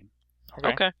in the game.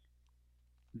 Okay.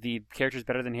 The characters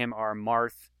better than him are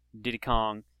Marth, Diddy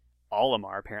Kong,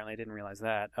 Olimar, apparently, I didn't realize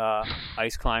that,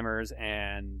 Ice Climbers,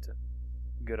 and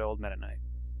good old Meta Knight.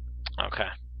 Okay.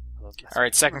 All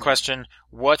right, second question.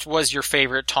 What was your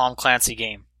favorite Tom Clancy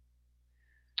game?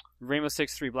 Rainbow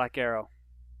Six 3 Black Arrow,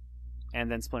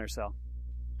 and then Splinter Cell.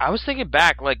 I was thinking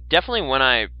back, like, definitely when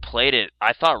I played it,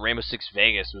 I thought Rainbow Six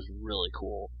Vegas was really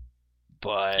cool.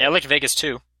 But, Yeah, I liked Vegas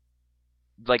too.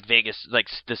 like Vegas, like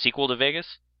the sequel to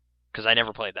Vegas? Because I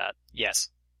never played that. Yes.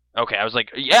 Okay, I was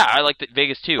like, yeah, I liked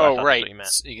Vegas too. I Oh, thought right.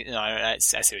 That's what you meant. No, I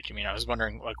see what you mean. I was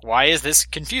wondering, like, why is this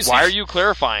confusing? Why are you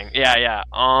clarifying? Yeah.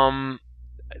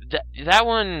 That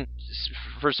one,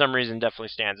 for some reason, definitely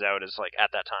stands out as, like,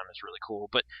 at that time is really cool.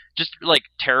 But just, like,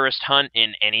 Terrorist Hunt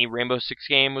in any Rainbow Six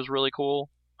game was really cool.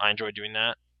 I enjoyed doing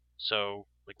that. So,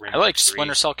 like, I Rainbow liked Six 3.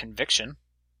 Splinter Cell Conviction.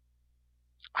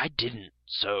 I didn't,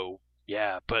 so,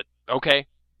 yeah. But, okay,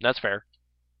 that's fair.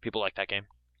 People like that game.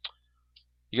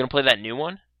 You gonna play that new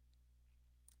one?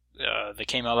 That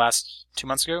came out last 2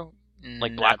 months ago?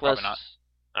 Like No, Blacklist? probably not.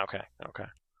 Okay.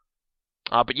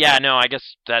 But yeah, no, I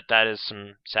guess that is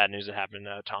some sad news that happened.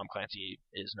 Tom Clancy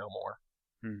is no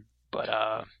more. But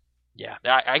yeah,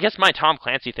 I guess my Tom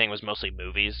Clancy thing was mostly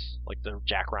movies, like the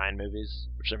Jack Ryan movies,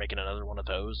 which they're making another one of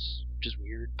those, which is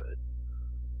weird. But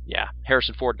yeah,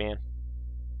 Harrison Ford, man.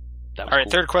 That was All right,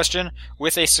 cool. third question.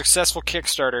 With a successful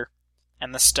Kickstarter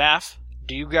and the staff,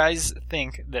 do you guys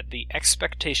think that the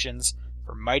expectations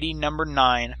for Mighty Number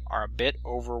 9 are a bit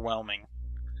overwhelming?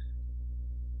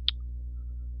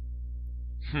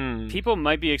 People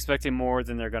might be expecting more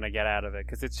than they're going to get out of it,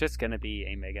 because it's just going to be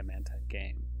a Mega Man type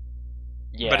game.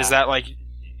 Yeah. But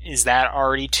is that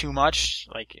already too much?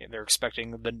 Like, they're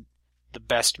expecting the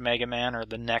best Mega Man or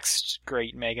the next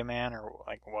great Mega Man, or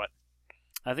like what?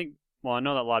 I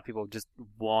know that a lot of people just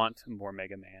want more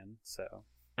Mega Man, so...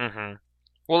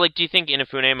 Well, like, do you think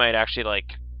Inafune might actually, like,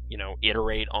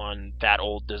 iterate on that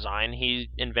old design he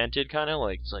invented, kind of?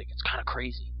 Like, it's kind of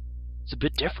crazy. It's a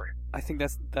bit different. I think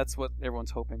that's what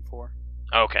everyone's hoping for.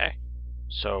 Okay.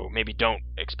 So maybe don't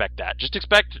expect that. Just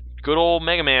expect good old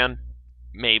Mega Man,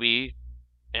 maybe,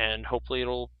 and hopefully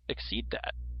it'll exceed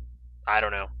that. I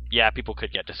don't know. Yeah, people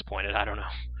could get disappointed. I don't know.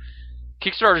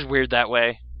 Kickstarter's weird that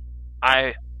way.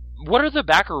 What are the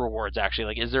backer rewards, actually?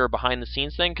 Like, is there a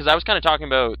behind-the-scenes thing? Because I was kind of talking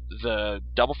about the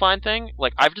Double Fine thing.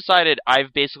 Like, I've decided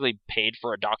I've basically paid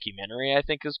for a documentary I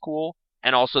think is cool,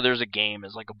 and also there's a game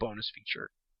as, like, a bonus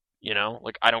feature. You know,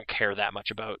 like I don't care that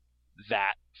much about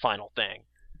that final thing.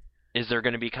 Is there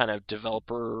going to be kind of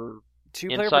developer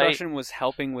Two-player insight? production was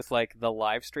helping with like the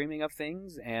live streaming of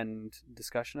things and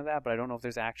discussion of that, but I don't know if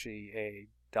there's actually a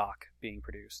doc being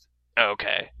produced.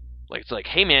 Okay. Like it's like,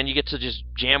 hey man, you get to just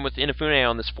jam with Inafune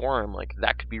on this forum. Like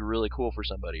that could be really cool for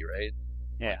somebody, right?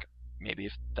 Yeah. Like, maybe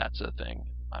if that's a thing,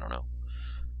 I don't know.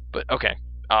 But okay.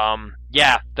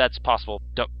 Yeah, that's possible.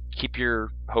 Don't keep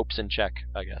your hopes in check,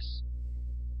 I guess.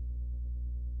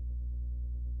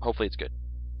 Hopefully it's good.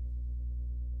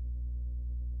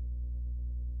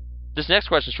 This next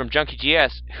question is from Junkie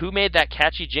GS. Who made that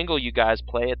catchy jingle you guys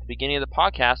play at the beginning of the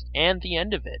podcast and the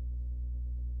end of it?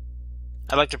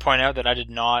 I'd like to point out that I did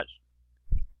not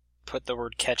put the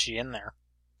word catchy in there.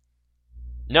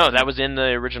 No, that was in the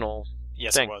original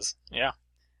Yes, thing. it was. Yeah.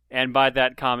 And by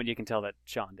that comment, you can tell that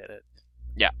Sean did it.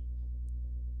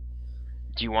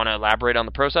 Do you want to elaborate on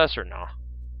the process or no?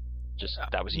 Just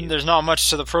that was you. There's not much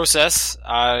to the process.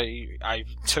 I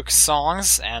took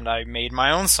songs and I made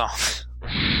my own song. Do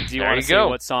you There want you to say go.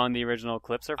 what song the original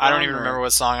clips are from? I don't even or- remember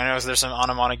what song. I know there's some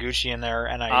Anna Monoguchi in there,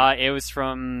 and It was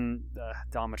from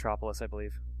Dawn Metropolis, I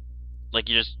believe. Like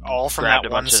you just all from grabbed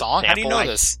that a one bunch of song. How do you know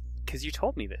samples? this? Because you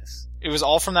told me this. It was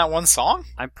all from that one song.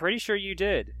 I'm pretty sure you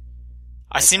did.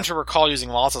 I seem to recall using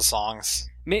lots of songs.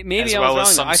 Maybe As I well was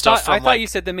as wrong. some I stuff thought from, I thought like- you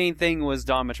said the main thing was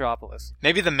Dawn Metropolis.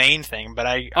 Maybe the main thing, but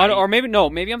Or maybe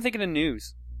no. Maybe I'm thinking of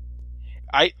news.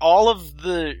 all of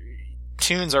the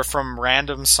tunes are from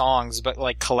random songs, but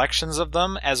like collections of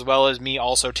them, as well as me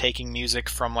also taking music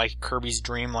from like Kirby's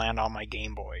Dream Land on my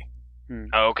Game Boy.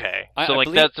 Okay. I So like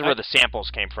believe- that's where the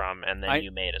samples came from, and then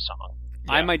you made a song.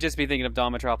 I Yeah. might just be thinking of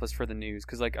Dawn Metropolis for the news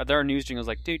because like there are news jingles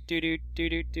like do do do do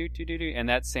do do do do do, and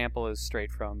that sample is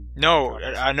straight from. No,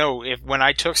 Metropolis. I know. When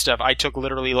I took stuff, I took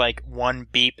literally like one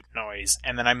beep noise,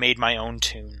 and then I made my own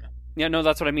tune. Yeah, no,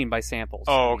 that's what I mean by samples.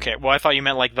 I Oh, mean- okay. Well, I thought you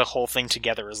meant like the whole thing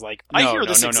together is like I No, hear no,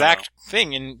 this no, no, exact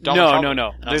thing in Dawn No, Metropolis. no,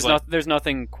 no. And I was There's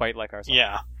nothing quite like our song.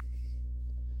 Yeah.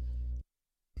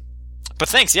 But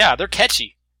thanks, yeah, they're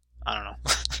catchy. I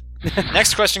don't know.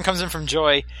 Next question comes in from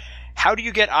Joy. How do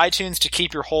you get iTunes to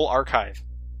keep your whole archive?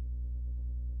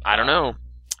 I don't know.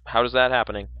 How is that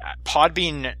happening?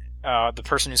 Podbean, the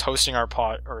person who's hosting our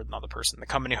pod, or not the person, the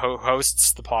company who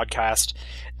hosts the podcast,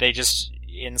 they just,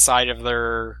 inside of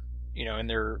their, you know, in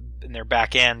their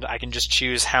back end, I can just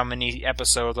choose how many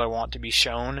episodes I want to be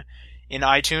shown in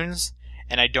iTunes,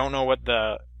 and I don't know what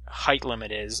the height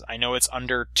limit is. I know it's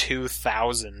under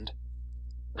 2,000.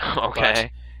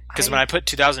 Okay. Because when I put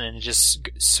 2,000 in, it just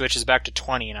switches back to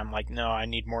 20, and I'm like, no, I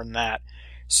need more than that.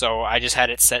 So I just had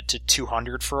it set to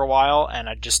 200 for a while, and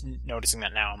I'm just noticing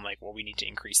that now. I'm like, well, we need to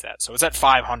increase that. So it's at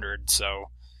 500, so...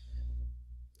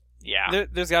 Yeah.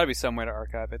 There's got to be some way to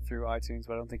archive it through iTunes,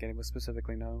 but I don't think anyone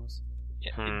specifically knows.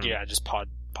 Yeah, just pod.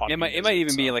 It might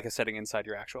even be like a setting inside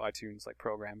your actual iTunes like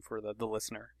program for the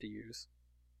listener to use.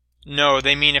 No,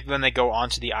 they mean when they go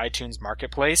onto the iTunes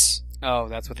marketplace, Oh,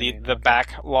 that's what they the mean. the Okay.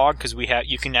 backlog, because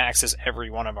you can access every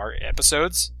one of our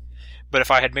episodes. But if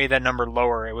I had made that number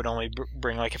lower, it would only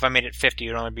bring, like, if I made it 50,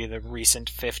 it would only be the recent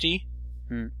 50.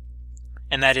 Hmm.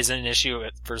 And that is an issue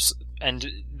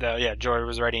Joy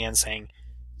was writing in saying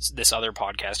this other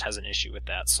podcast has an issue with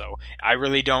that. So I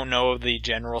really don't know the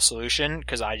general solution,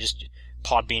 because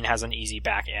Podbean has an easy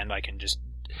back end I can just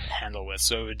handle with.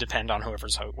 So it would depend on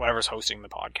whoever's hosting the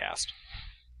podcast.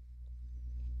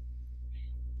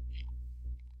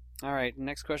 All right,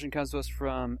 next question comes to us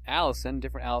from Allison,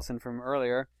 different Allison from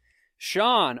earlier.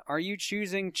 Sean, are you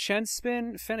choosing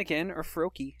Chenspin, Fennekin, or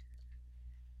Froakie?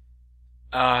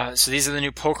 So these are the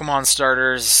new Pokemon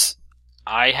starters.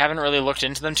 I haven't really looked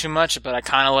into them too much, but I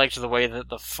kind of liked the way that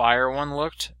the fire one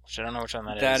looked, which I don't know which one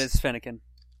that is. That is Fennekin.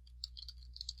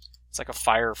 It's like a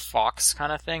fire fox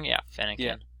kind of thing. Yeah, Fennekin.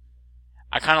 Yeah.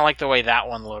 I kind of like the way that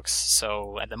one looks,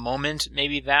 so at the moment,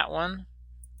 maybe that one.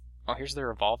 Oh, here's their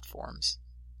evolved forms.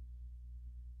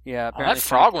 Yeah, Oh, apparently that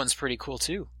frog one's pretty cool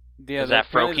too. Yeah, Is that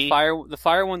apparently Froakie? the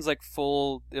fire one's like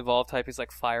full evolved type. He's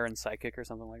like fire and psychic or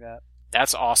something like that.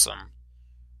 That's awesome.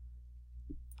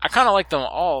 I kind of like them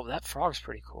all. That frog's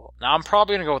pretty cool. Now I'm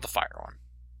probably gonna go with the fire one.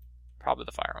 Probably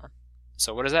the fire one.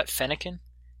 So what is that? Fennekin?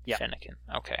 Yeah. Fennekin.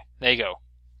 Okay, there you go.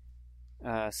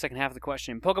 Second half of the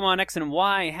question. Pokemon X and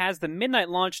Y has the midnight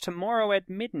launch tomorrow at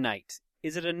midnight.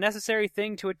 Is it a necessary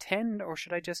thing to attend, or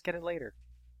should I just get it later?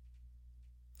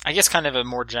 I guess kind of a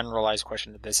more generalized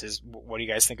question to this is, what do you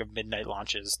guys think of midnight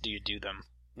launches? Do you do them?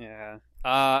 Yeah.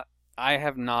 I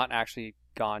have not actually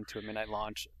gone to a midnight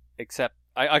launch, except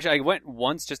I went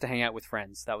once just to hang out with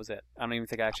friends. That was it. I don't even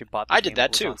think I actually bought the I game did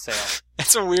that was too. on sale.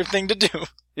 It's a weird thing to do.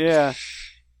 Yeah.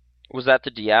 Was that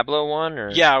the Diablo one? Or?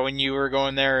 Yeah, when you were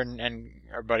going there and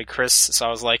our buddy Chris, so I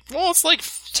was like, well, it's like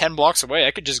 10 blocks away.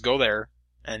 I could just go there.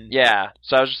 And Yeah,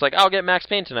 so I was just like, I'll get Max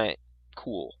Payne tonight.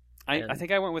 Cool. I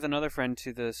think I went with another friend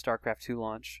to the StarCraft 2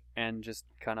 launch and just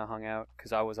kind of hung out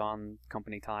because I was on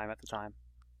company time at the time.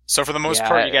 So for the most Yeah,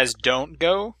 part, you guys don't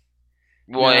go?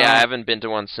 Well, No. yeah, I haven't been to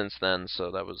one since then,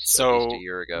 so that was at least a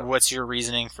year ago. What's your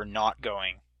reasoning for not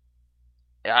going?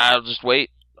 I'll just wait.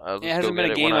 I'll just It hasn't go been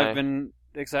get a it game when I've been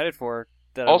excited for.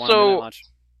 That Also, I wanted to launch.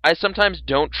 I sometimes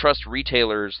don't trust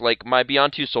retailers. Like, my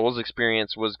Beyond Two Souls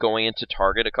experience was going into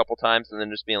Target a couple times and then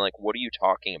just being like, what are you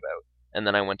talking about? And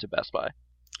then I went to Best Buy.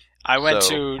 I went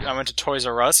to Toys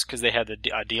R Us because they had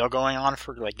a deal going on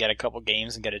for like get a couple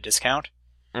games and get a discount.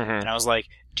 Mm-hmm. And I was like,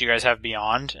 "Do you guys have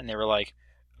Beyond?" And they were like,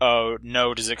 "Oh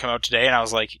no, does it come out today?" And I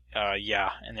was like,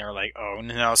 "Yeah." And they were like, "Oh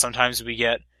no, sometimes we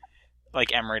get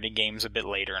like M-rated games a bit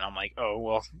later." And I'm like, "Oh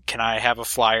well, can I have a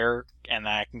flyer and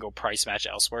then I can go price match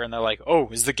elsewhere?" And they're like, "Oh,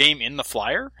 is the game in the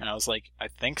flyer?" And I was like, "I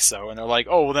think so." And they're like,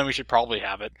 "Oh well, then we should probably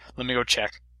have it. Let me go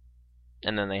check."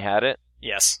 And then they had it?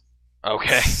 Yes.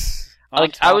 Okay. On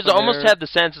Like, top I was of almost their- had the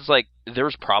sense it's like there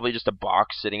was probably just a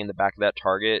box sitting in the back of that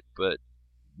Target, but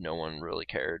no one really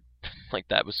cared. Like,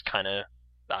 that was kind of,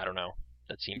 I don't know.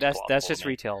 That seems That's plausible just to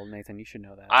me. retail, Nathan. You should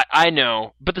know that. I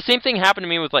know, but the same thing happened to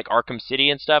me with like Arkham City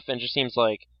and stuff, and it just seems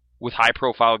like with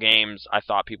high-profile games, I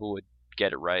thought people would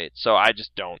get it right. So I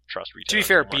just don't trust retail. To be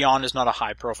fair, anymore. Beyond is not a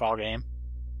high-profile game.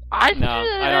 No,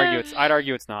 I'd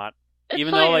argue it's not. It's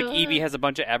Even though like EB has a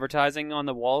bunch of advertising on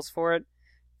the walls for it,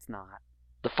 it's not.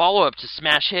 the follow-up to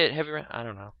Smash Hit Heavy Rain. I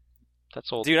don't know.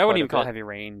 That's old. Dude, I wouldn't quite even a call bit. Heavy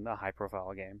Rain a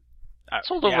high-profile game.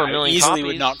 Sold over Yeah, 1 million I easily copies.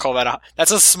 would not call that a...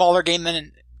 That's a smaller game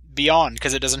than Beyond,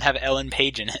 because it doesn't have Ellen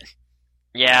Page in it.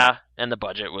 Yeah, and the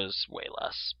budget was way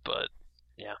less, but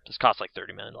yeah, this cost like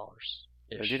 $30 million.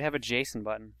 It did have a Jason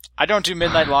button. I don't do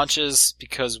midnight launches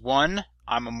because, one,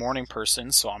 I'm a morning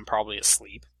person, so I'm probably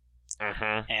asleep.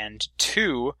 Mm-hmm. And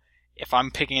two, if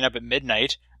I'm picking it up at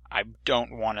midnight, I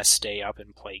don't want to stay up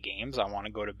and play games. I want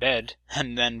to go to bed,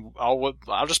 and then I'll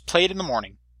just play it in the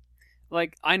morning.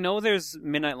 Like, I know there's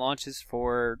midnight launches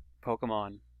for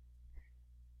Pokemon,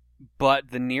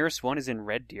 but the nearest one is in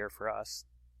Red Deer for us.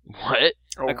 What?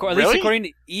 Oh, At least according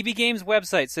to EB Games'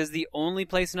 website, says the only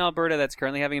place in Alberta that's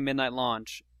currently having a midnight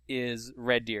launch is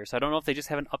Red Deer. So I don't know if they just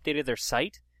haven't updated their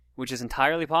site, which is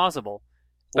entirely possible.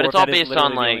 But or it's if all that is based literally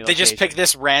on, the like- only They just location. pick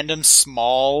this random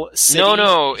small city.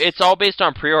 No, it's all based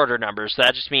on pre-order numbers. So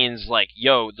that just means like,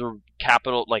 yo, the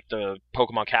capital, like the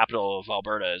Pokemon capital of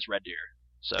Alberta is Red Deer.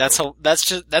 So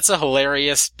That's a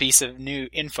hilarious piece of new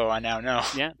info I now know.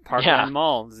 Yeah, Parkland Yeah.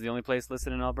 Mall is the only place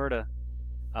listed in Alberta.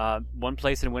 One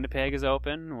place in Winnipeg is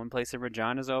open. One place in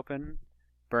Regina is open.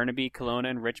 Burnaby, Kelowna,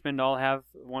 and Richmond all have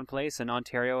one place, and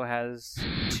Ontario has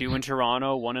 2 in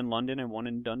Toronto, 1 in London, and 1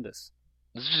 in Dundas.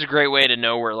 this is just a great way to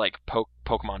know where like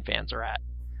Pokemon fans are at.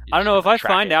 I don't know, if I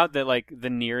Track find it. out that like the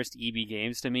nearest EB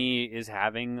Games to me is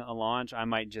having a launch, I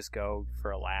might just go for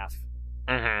a laugh.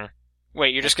 Mm-hmm.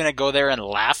 Wait, you're just gonna go there and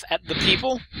laugh at the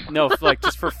people, No, like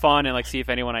just for fun and like see if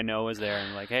anyone I know is there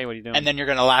and like, hey, what are you doing? and then you're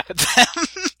gonna laugh at them?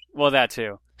 well, that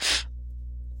too.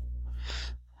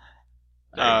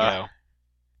 There you go.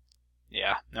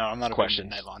 Yeah, no, I'm not a big Questions.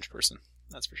 midnight launch person.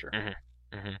 That's for sure.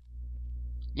 Mm-hmm.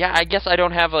 Yeah, I guess I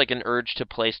don't have like an urge to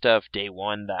play stuff day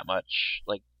one that much.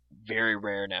 Like, very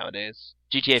rare nowadays.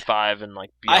 GTA 5 and like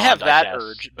Beyond, I have that guess,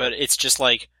 urge, but it's just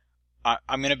like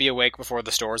I'm gonna be awake before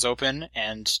the stores open,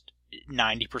 and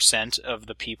 90% of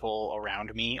the people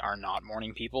around me are not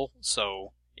morning people,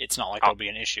 so it's not like there'll be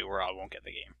an issue where I won't get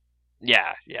the game.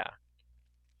 yeah.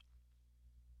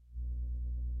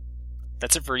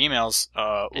 That's it for emails.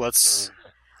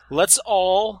 Let's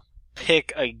all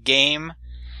pick a game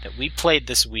that we played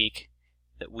this week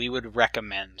that we would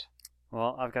recommend.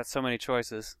 Well, I've got so many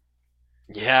choices.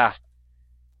 Yeah.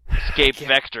 Escape Yeah.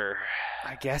 Vector.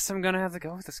 I guess I'm gonna have to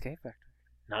go with Escape Vector.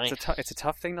 Nice. It's a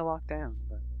tough thing to lock down,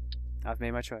 but I've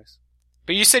made my choice.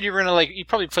 But you said you were gonna you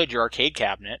probably played your arcade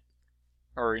cabinet,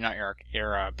 or not your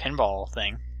pinball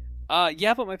thing.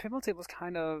 Yeah, but my pinball table's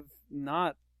kind of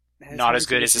not Not as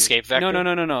good as Escape Vector?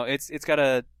 No. It's got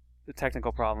a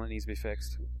technical problem that needs to be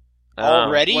fixed.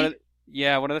 Already?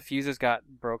 One of the fuses got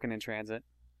broken in transit.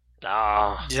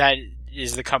 Ah.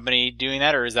 Is the company doing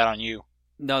that, or is that on you?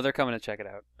 No, they're coming to check it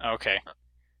out. Okay.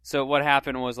 So what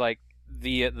happened was like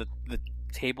the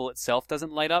table itself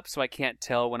doesn't light up, so I can't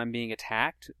tell when I'm being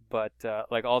attacked. But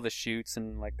like all the chutes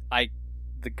and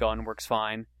the gun works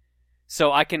fine.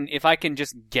 So if I can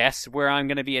just guess where I'm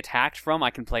going to be attacked from, I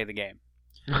can play the game.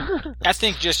 I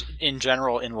think just in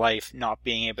general in life, not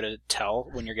being able to tell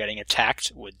when you're getting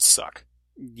attacked would suck.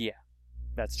 Yeah,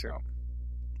 that's true.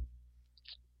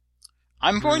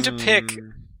 I'm going to pick...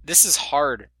 This is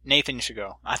hard. Nathan, you should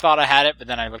go. I thought I had it, but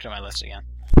then I looked at my list again.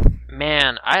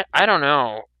 Man, I don't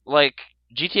know. Like,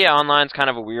 GTA Online's kind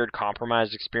of a weird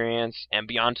compromised experience, and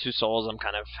Beyond Two Souls I'm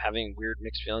kind of having weird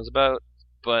mixed feelings about.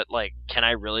 But, like, can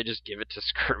I really just give it to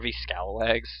Scurvy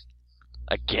Scalawags?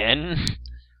 Again?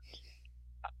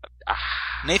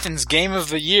 Nathan's Game of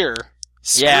the Year.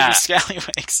 Yeah.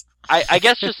 Scallywags. I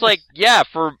guess just, like, yeah,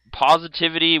 for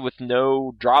positivity with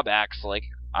no drawbacks, like,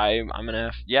 I'm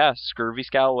gonna, Scurvy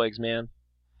Scalawags, man.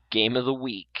 Game of the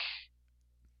week.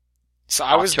 So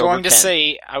I was going to 10th.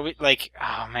 say,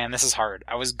 oh man, this is hard.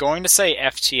 I was going to say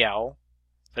FTL,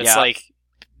 but it's like,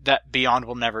 that Beyond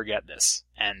will never get this.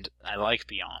 And I like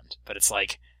Beyond, but it's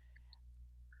like,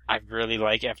 I really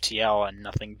like FTL and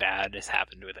nothing bad has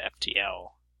happened with FTL.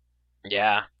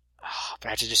 Yeah. Oh, but I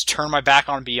had to just turn my back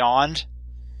on Beyond.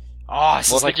 Oh,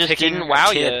 this is like it just picking didn't wow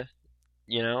a kid.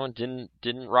 you know, and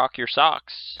didn't rock your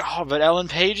socks. Oh, but Ellen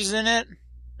Page is in it?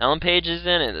 Ellen Page is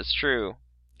in it, that's true.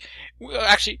 Well,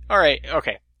 actually, alright,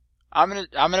 okay. I'm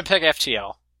gonna pick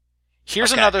FTL.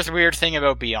 Here's Okay. another weird thing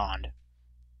about Beyond.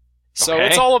 So Okay.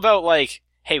 it's all about like,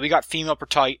 hey, we got female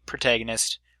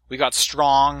protagonist, we got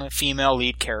strong female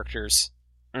lead characters.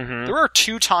 Mm-hmm. There are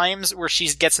 2 times where she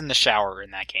gets in the shower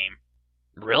in that game.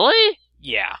 Really?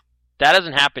 Yeah. That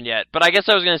hasn't happened yet. But I guess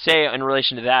I was going to say, in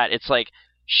relation to that, it's like,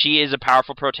 she is a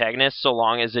powerful protagonist so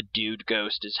long as a dude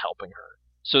ghost is helping her.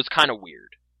 So it's kind of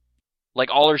weird. Like,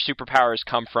 all her superpowers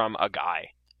come from a guy.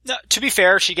 No, to be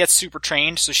fair, she gets super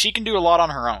trained, so she can do a lot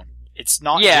on her own. It's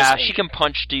not Yeah, just she can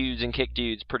punch dudes and kick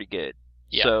dudes pretty good.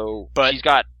 Yeah, So, but- she's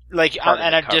got... like, part of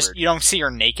and it I just, covered. you don't see her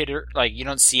naked, or like, you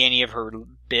don't see any of her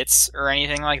bits or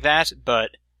anything like that, but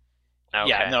Okay.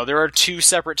 yeah, no, there are 2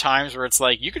 separate times where it's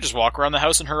like, you could just walk around the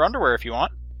house in her underwear if you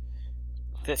want.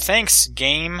 Thanks,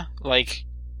 game. Like,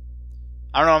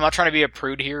 I don't know, I'm not trying to be a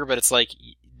prude here, but it's like,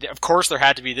 of course there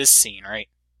had to be this scene, right?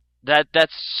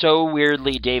 That's so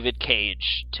weirdly David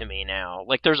Cage to me now.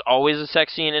 Like, there's always a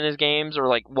sex scene in his games, or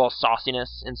like, well,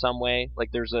 sauciness in some way.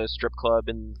 Like, there's a strip club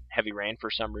in Heavy Rain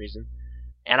for some reason.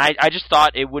 And I just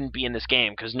thought it wouldn't be in this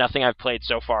game, because nothing I've played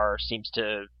so far seems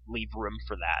to leave room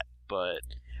for that. But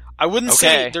I wouldn't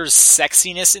say Okay. there's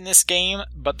sexiness in this game,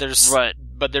 but there's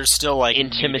still like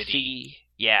nudity, intimacy,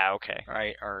 yeah, okay.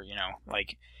 right? Or, you know,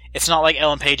 like, it's not like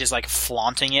Ellen Page is like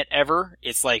flaunting it ever.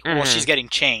 It's like, well, Mhm. she's getting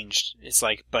changed. It's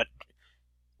like, but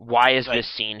Why is Like, this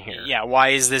scene here? yeah, why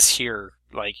is this here?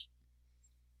 Like,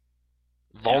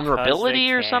 Vulnerability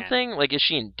Because or they can. something? Like, is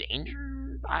she in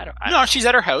danger? I don't no, she's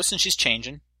at her house and she's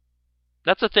changing.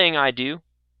 That's a thing I do.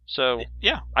 So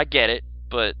Yeah. I get it,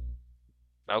 but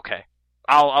okay.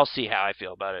 I'll see how I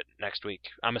feel about it next week.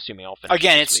 I'm assuming I'll finish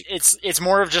Again, it this week. it's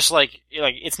more of just like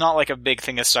it's not like a big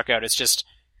thing that stuck out. It's just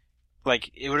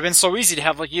like it would have been so easy to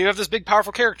have like you have this big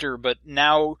powerful character, but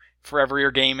now forever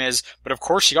your game is. But of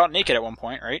course, she got naked at one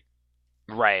point, right?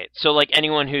 Right. So like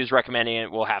anyone who's recommending it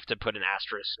will have to put an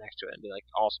asterisk next to it and be like,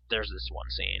 "Also, there's this one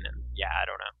scene," and yeah, I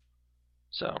don't know.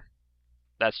 So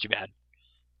that's too bad,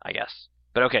 I guess.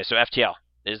 But okay, so FTL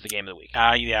is the game of the week.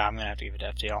 Yeah, I'm gonna have to give it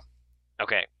to FTL.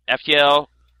 Okay, FTL,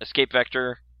 Escape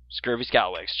Vector, Scurvy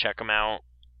Scalawags. Check them out.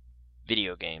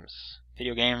 Video games.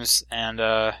 Video games and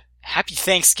happy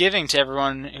Thanksgiving to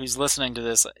everyone who's listening to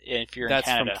this. If you're That's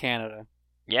in Canada, from Canada.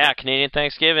 Yeah, Canadian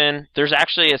Thanksgiving. There's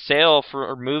actually a sale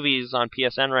for movies on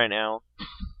PSN right now.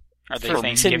 are they For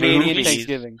Thanksgiving Canadian movies?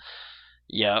 Thanksgiving.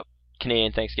 Yep,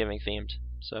 Canadian Thanksgiving themed.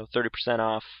 So 30%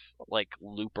 off, like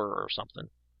Looper or something.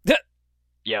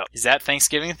 Yep. Is that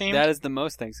Thanksgiving themed? That is the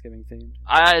most Thanksgiving themed.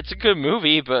 It's a good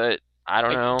movie, but I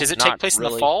don't know. Does it not take place in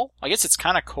really. the fall? I guess it's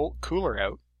kind of cooler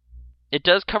out. It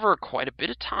does cover quite a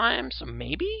bit of time, so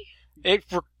maybe? It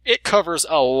covers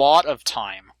a lot of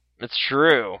time. It's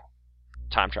true.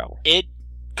 Time travel. It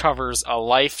covers a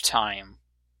lifetime.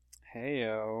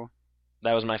 Heyo.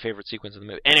 That was my favorite sequence of the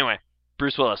movie. Anyway,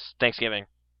 Bruce Willis, Thanksgiving.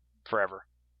 Forever.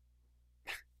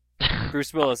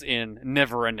 Bruce Willis in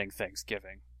Never-Ending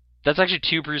Thanksgiving. That's actually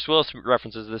 2 Bruce Willis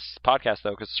references this podcast,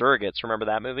 though, because Surrogates, remember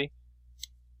that movie?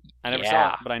 I never Yeah.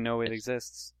 saw it, but I know it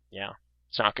exists. Yeah.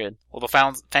 It's not good. Well, the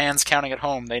fans counting at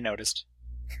home, they noticed.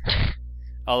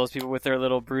 All those people with their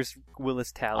little Bruce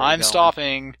Willis tally. I'm going.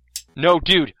 stopping. No,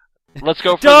 dude. Let's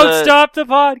go for Don't stop the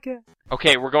podcast.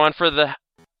 Okay, we're going for the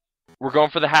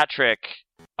hat trick.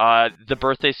 The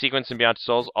birthday sequence in Beyond Two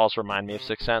Souls also remind me of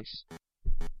Sixth Sense.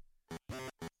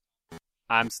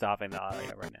 I'm stopping the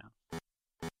audio right now.